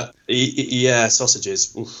 Yeah,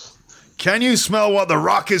 sausages. Oof. Can you smell what The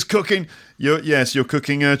Rock is cooking? You're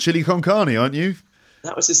cooking chili con carne, aren't you?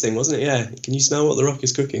 That was his thing, wasn't it? Yeah. Can you smell what The Rock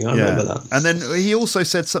is cooking? I remember that. And then he also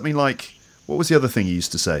said something like, what was the other thing he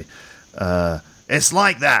used to say? It's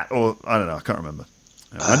like that, or I don't know. I can't remember.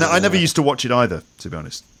 I never used to watch it either, to be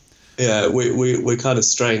honest. Yeah, we're kind of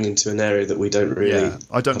straying into an area that we don't really. Yeah,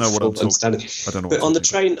 I don't know what I'm talking. I don't know. But on the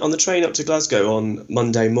train up to Glasgow on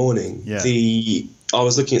Monday morning, I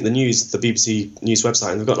was looking at the news, the BBC News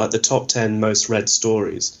website, and they've got like the top 10 most read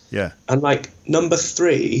stories. Yeah. And like number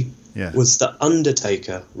 3 was The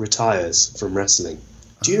Undertaker retires from wrestling.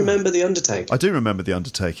 Do you remember The Undertaker? I do remember The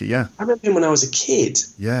Undertaker. Yeah. I remember him when I was a kid.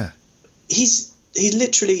 Yeah. He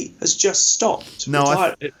literally has just stopped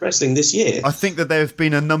wrestling this year. I think that there have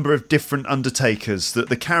been a number of different Undertakers. That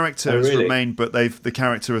the character has remained, but the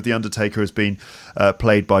character of the Undertaker has been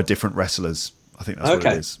played by different wrestlers. I think that's what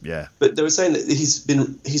it is. Yeah. But they were saying that he's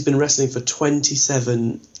been wrestling for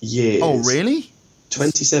 27 years. Oh, really?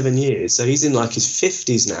 27 years. So he's in like his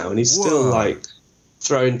 50s now, and he's still like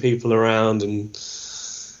throwing people around and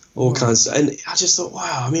all kinds of. And I just thought,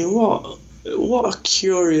 wow. I mean, what a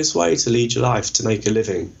curious way to lead your life to make a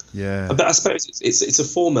living. Yeah. But I suppose it's a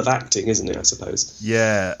form of acting, isn't it, I suppose?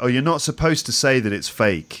 Yeah. Oh, you're not supposed to say that it's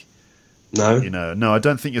fake. No? No, I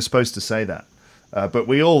don't think you're supposed to say that. But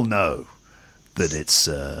we all know that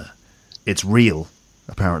it's real,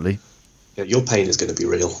 apparently. Yeah, your pain is going to be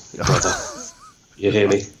real, brother. You hear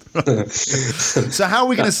me? So how are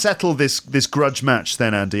we going to settle this grudge match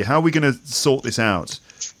then, Andy? How are we going to sort this out?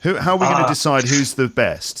 How are we going to decide who's the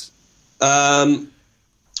best?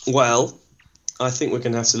 Well, I think we're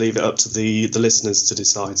going to have to leave it up to the listeners to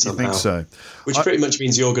decide somehow. You think so? Which pretty much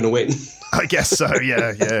means you're going to win. I guess so,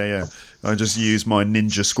 yeah. I just use my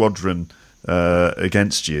ninja squadron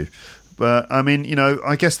against you. But, I mean,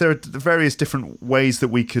 I guess there are various different ways that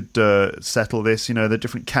we could settle this. There are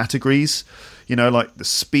different categories, like the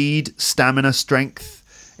speed, stamina, strength,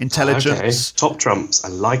 intelligence. Okay. Top trumps. I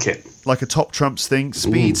like it. Like a top trumps thing.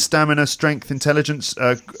 Speed, stamina, strength, intelligence,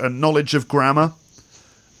 knowledge of grammar,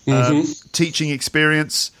 teaching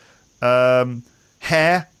experience,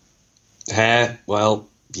 hair. Hair, well,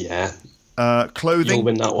 yeah. Clothing. You'll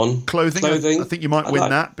win that one. Clothing. I think you might win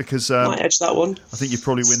that because... might edge that one. I think you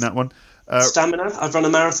probably win that one. Stamina. I've run a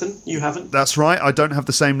marathon. You haven't. That's right. I don't have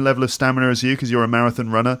the same level of stamina as you because you're a marathon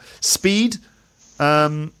runner. Speed.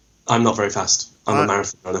 I'm not very fast. I'm a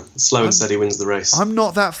marathon runner. Slow and steady wins the race. I'm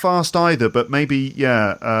not that fast either, but maybe,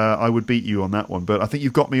 I would beat you on that one. But I think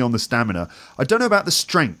you've got me on the stamina. I don't know about the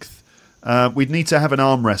strength. We'd need to have an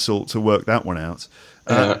arm wrestle to work that one out.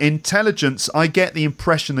 Intelligence, I get the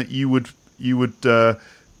impression that you would you'd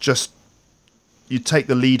take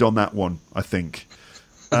the lead on that one, I think.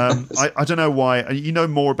 I don't know why. You know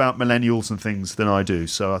more about millennials and things than I do,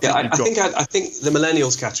 so I think I think the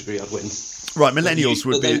millennials category I'd win. Right, millennials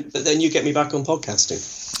would be. But then you get me back on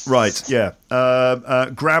podcasting. Right, yeah.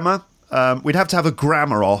 Grammar. We'd have to have a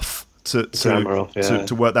grammar off to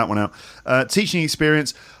work that one out. Teaching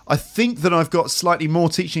experience. I think that I've got slightly more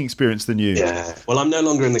teaching experience than you. Yeah. Well, I'm no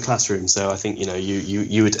longer in the classroom, so I think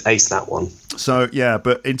you would ace that one. So yeah,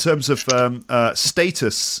 but in terms of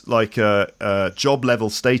status, like job level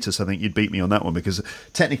status, I think you'd beat me on that one because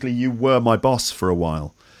technically you were my boss for a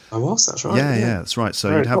while. I was. That's right. Yeah, that's right.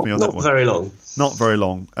 So you'd have me on that one. Not very long. Not very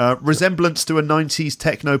long. Resemblance to a 90s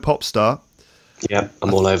techno pop star. Yeah,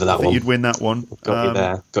 I'm all over that one. You'd win that one. Got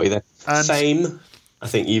you there. And Fame. I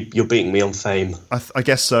think you're beating me on Fame. I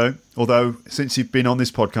guess so. Although, since you've been on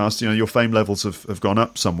this podcast, your fame levels have gone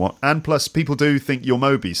up somewhat. And plus, people do think you're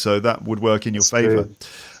Moby, so that would work in your favour. In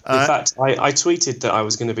fact, I tweeted that I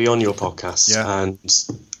was going to be on your podcast, and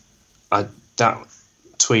that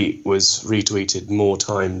tweet was retweeted more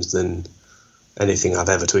times than anything I've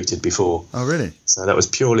ever tweeted before. Oh, really? So that was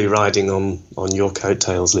purely riding on your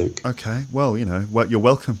coattails, Luke. Okay. Well, you're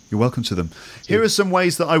welcome. You're welcome to them. Here are some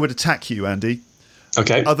ways that I would attack you, Andy.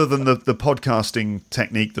 Okay. Other than the podcasting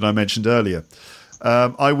technique that I mentioned earlier.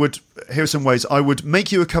 Here are some ways. I would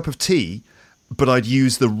make you a cup of tea, but I'd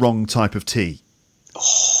use the wrong type of tea.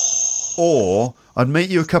 Or I'd make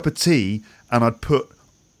you a cup of tea and I'd put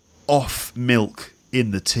off milk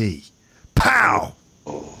in the tea. Pow!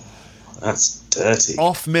 Oh, that's dirty.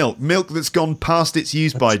 Off milk. Milk that's gone past its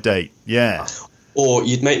use-by date. Yeah. Or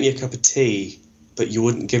you'd make me a cup of tea, but you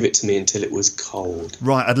wouldn't give it to me until it was cold.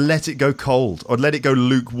 Right, I'd let it go cold. I'd let it go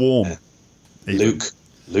lukewarm. Yeah.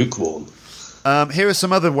 Lukewarm. Here are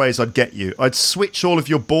some other ways I'd get you. I'd switch all of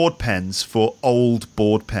your board pens for old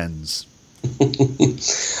board pens.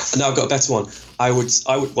 Now I've got a better one. I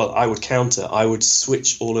would counter. I would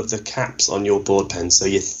switch all of the caps on your board pen, so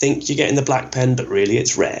you think you're getting the black pen, but really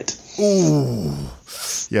it's red. Ooh,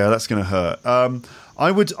 yeah, that's going to hurt. I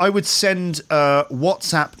would send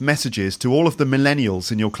WhatsApp messages to all of the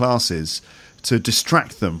millennials in your classes to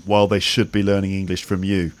distract them while they should be learning English from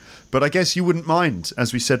you. But I guess you wouldn't mind,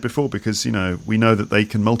 as we said before, because we know that they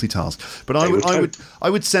can multitask. But I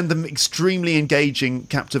would send them extremely engaging,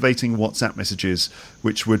 captivating WhatsApp messages,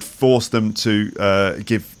 which would force them to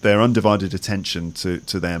give their undivided attention to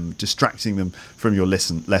them, distracting them from your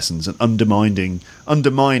lessons and undermining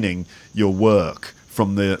your work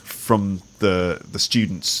from the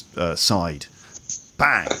students' side.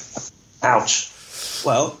 Bang! Ouch.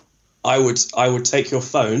 Well, I would take your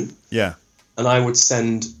phone. Yeah. And I would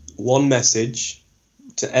send one message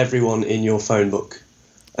to everyone in your phone book,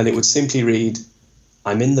 and it would simply read,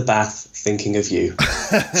 "I'm in the bath thinking of you."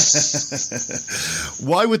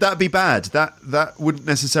 Why would that be bad? That wouldn't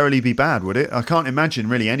necessarily be bad, would it? I can't imagine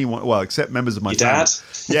really anyone, well, except members of my family. Dad?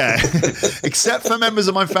 Yeah, except for members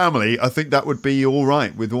of my family, I think that would be all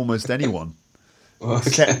right with almost anyone.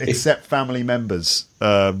 Okay. Except family members.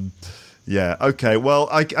 Yeah, okay. Well,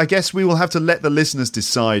 I guess we will have to let the listeners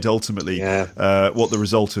decide ultimately what the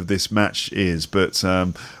result of this match is. But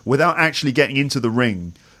without actually getting into the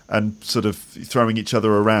ring and sort of throwing each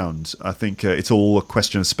other around, I think it's all a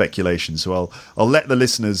question of speculation. So I'll let the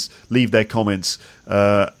listeners leave their comments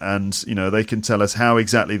and they can tell us how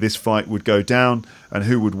exactly this fight would go down and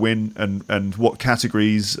who would win and what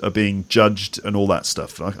categories are being judged and all that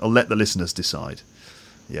stuff. I'll let the listeners decide.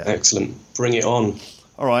 Yeah. Excellent. Bring it on.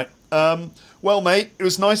 All right. Well, mate, it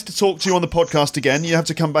was nice to talk to you on the podcast again. You have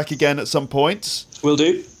to come back again at some point. Will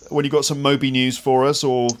do. When you've got some Moby news for us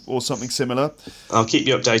or something similar. I'll keep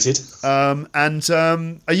you updated.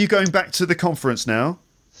 Are you going back to the conference now?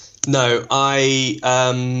 No,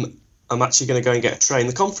 I'm actually going to go and get a train.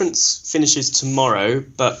 The conference finishes tomorrow,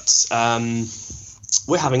 but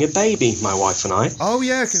we're having a baby, my wife and I. Oh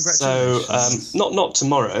yeah, congratulations! So not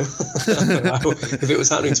tomorrow. If it was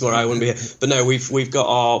happening tomorrow, I wouldn't be here. But no, we've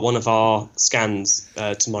got one of our scans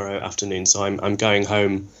tomorrow afternoon. So I'm going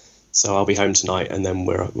home. So I'll be home tonight, and then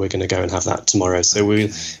we're going to go and have that tomorrow. So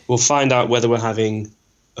we'll find out whether we're having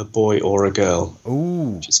a boy or a girl.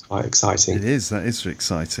 Ooh, which is quite exciting. It is. That is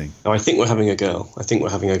exciting. No, I think we're having a girl.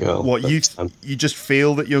 What, you just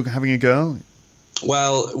feel that you're having a girl?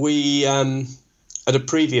 Well, we at a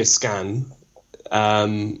previous scan,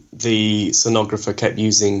 the sonographer kept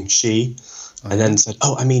using she, and then said,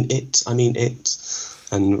 "Oh, I mean it,"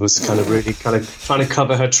 and was kind of trying to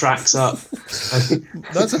cover her tracks up.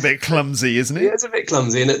 That's a bit clumsy, isn't it? Yeah, it's a bit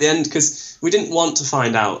clumsy. And at the end, because we didn't want to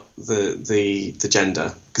find out the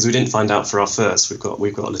gender, because we didn't find out for our first. We've got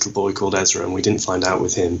a little boy called Ezra, and we didn't find out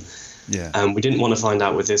with him. Yeah. And we didn't want to find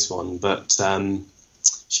out with this one, but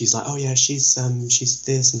she's like, "Oh yeah, she's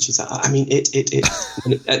this," and she's like, "I mean it."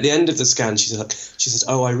 And at the end of the scan, she said,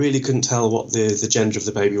 "Oh, I really couldn't tell what the gender of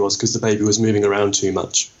the baby was because the baby was moving around too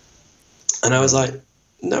much." And I was like,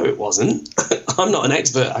 "No, it wasn't. I'm not an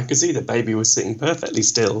expert. I could see the baby was sitting perfectly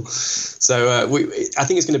still." So I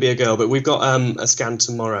think it's going to be a girl, but we've got a scan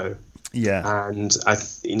tomorrow. Yeah. And I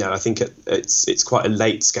think it's quite a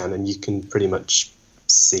late scan, and you can pretty much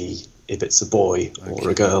see if it's a boy or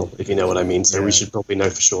a girl, if you know what I mean. So we should probably know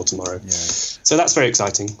for sure tomorrow. Yeah. So that's very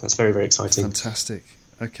exciting. That's very, very exciting. Fantastic.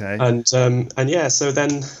 Okay. And yeah, so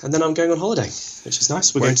then I'm going on holiday, which is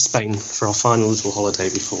nice. We're going to Spain for our final little holiday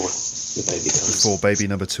before the baby comes. Before baby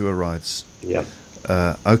number 2 arrives. Yeah.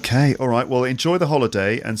 Okay. All right. Well, enjoy the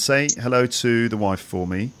holiday and say hello to the wife for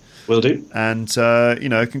me. Will do. And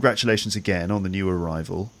congratulations again on the new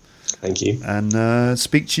arrival. Thank you. And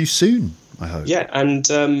speak to you soon, I hope. Yeah, and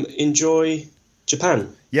enjoy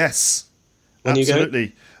Japan. Yes. When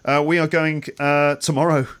absolutely. We are going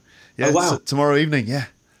tomorrow. Yeah, oh, wow. Tomorrow evening, yeah.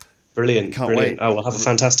 Brilliant. Can't wait. Oh, we'll have a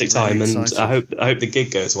fantastic time, really and I hope the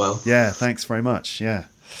gig goes well. Yeah, thanks very much. Yeah.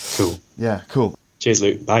 Cool. Yeah, cool. Cheers,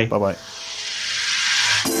 Luke. Bye. Bye-bye.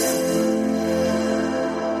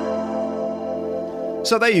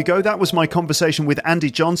 So there you go. That was my conversation with Andy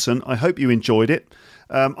Johnson. I hope you enjoyed it.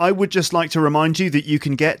 I would just like to remind you that you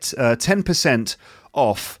can get 10%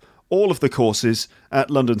 off all of the courses at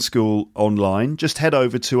London School Online. Just head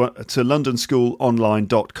over to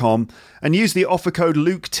londonschoolonline.com and use the offer code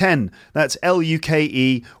Luke10. That's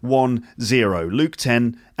LUKE10,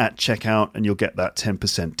 Luke10 at checkout, and you'll get that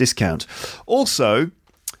 10% discount. Also,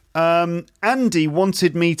 Andy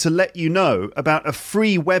wanted me to let you know about a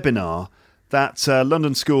free webinar that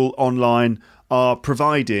London School Online are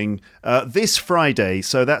providing this Friday.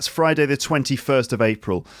 So that's Friday the 21st of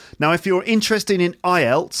April. Now, if you're interested in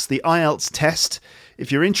IELTS, the IELTS test,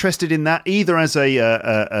 if you're interested in that either as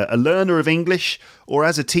a learner of English or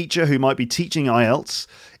as a teacher who might be teaching IELTS,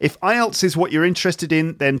 If IELTS is what you're interested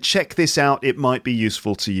in, then check this out. It might be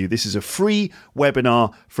useful to you. This is a free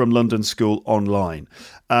webinar from London School Online.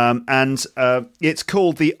 And it's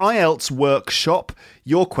called the IELTS Workshop,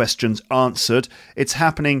 Your Questions Answered. It's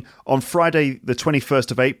happening on Friday, the 21st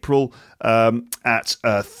of April at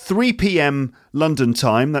 3 p.m. London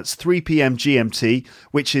time. That's 3 p.m. GMT,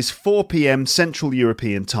 which is 4 p.m. Central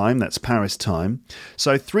European time. That's Paris time.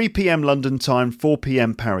 So 3 p.m. London time, 4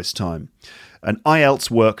 p.m. Paris time. An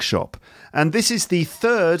IELTS workshop. And this is the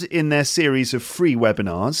third in their series of free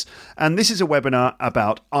webinars. And this is a webinar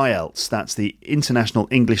about IELTS. That's the International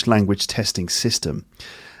English Language Testing System.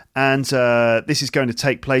 And this is going to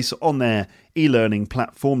take place on their e-learning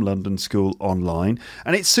platform, London School Online.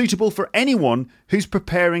 And it's suitable for anyone who's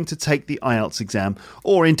preparing to take the IELTS exam,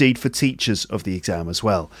 or indeed for teachers of the exam as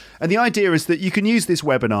well. And the idea is that you can use this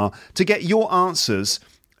webinar to get your answers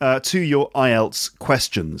to your IELTS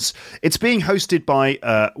questions. It's being hosted by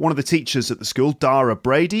one of the teachers at the school, Dara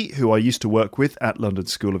Brady, who I used to work with at London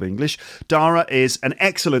School of English. Dara is an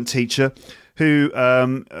excellent teacher who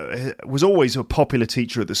was always a popular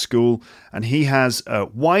teacher at the school, and he has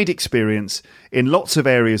wide experience in lots of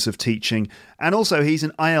areas of teaching, and also he's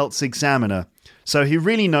an IELTS examiner. So he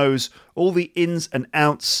really knows all the ins and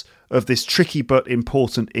outs of this tricky but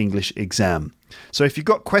important English exam. So if you've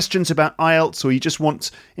got questions about IELTS, or you just want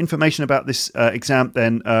information about this exam,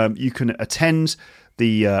 then you can attend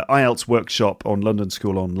the IELTS workshop on London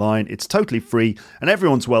School Online. It's totally free and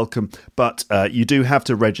everyone's welcome, but you do have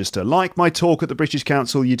to register. Like my talk at the British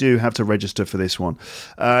Council, you do have to register for this one.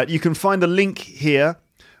 You can find the link here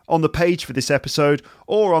on the page for this episode,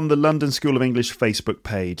 or on the London School of English Facebook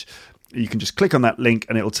page. You can just click on that link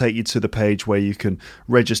and it will take you to the page where you can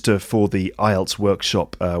register for the IELTS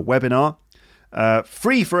workshop webinar.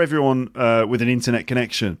 Free for everyone with an internet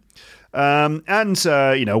connection.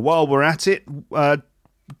 While we're at it,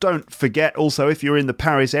 don't forget also, if you're in the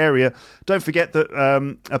Paris area, don't forget that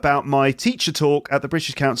about my teacher talk at the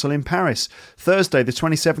British Council in Paris. Thursday, the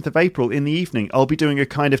 27th of April in the evening, I'll be doing a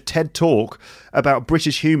kind of TED talk about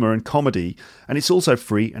British humour and comedy, and it's also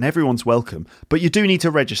free and everyone's welcome. But you do need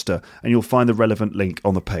to register, and you'll find the relevant link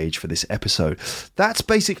on the page for this episode. That's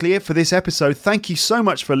basically it for this episode. Thank you so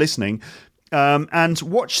much for listening. And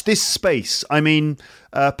watch this space. I mean,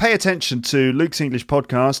 pay attention to Luke's English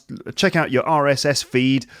Podcast. Check out your RSS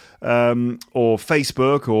feed or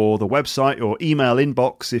Facebook or the website or email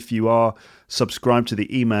inbox if you are subscribed to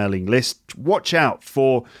the emailing list. Watch out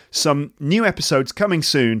for some new episodes coming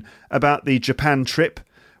soon about the Japan trip,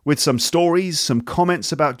 with some stories, some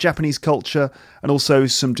comments about Japanese culture, and also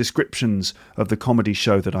some descriptions of the comedy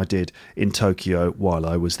show that I did in Tokyo while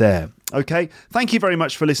I was there. Okay, thank you very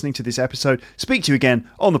much for listening to this episode. Speak to you again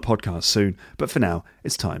on the podcast soon, but for now,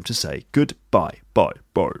 it's time to say goodbye. Bye.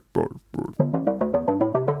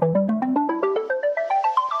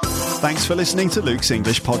 Thanks for listening to Luke's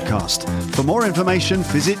English Podcast. For more information,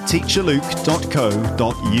 visit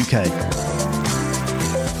teacherluke.co.uk.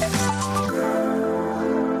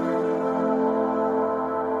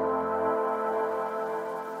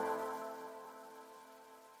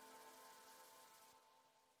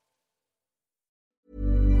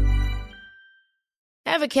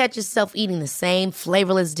 Ever catch yourself eating the same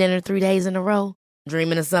flavorless dinner 3 days in a row?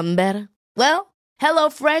 Dreaming of something better? Well,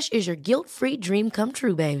 HelloFresh is your guilt-free dream come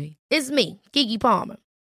true, baby. It's me, Keke Palmer.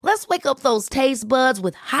 Let's wake up those taste buds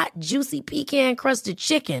with hot, juicy pecan-crusted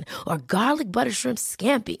chicken or garlic butter shrimp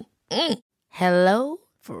scampi. Hello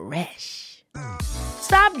Fresh.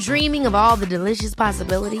 Stop dreaming of all the delicious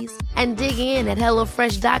possibilities and dig in at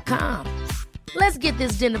HelloFresh.com. Let's get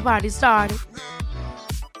this dinner party started.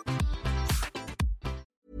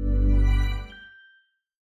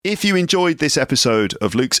 If you enjoyed this episode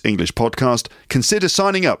of Luke's English Podcast, consider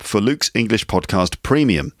signing up for Luke's English Podcast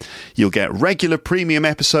Premium. You'll get regular premium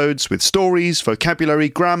episodes with stories, vocabulary,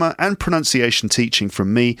 grammar and pronunciation teaching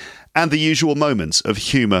from me, and the usual moments of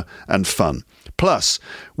humour and fun. Plus,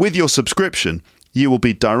 with your subscription, you will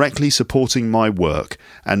be directly supporting my work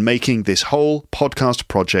and making this whole podcast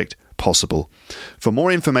project possible. For more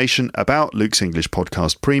information about Luke's English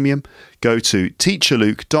Podcast Premium, go to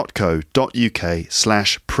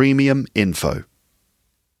teacherluke.co.uk/premium info.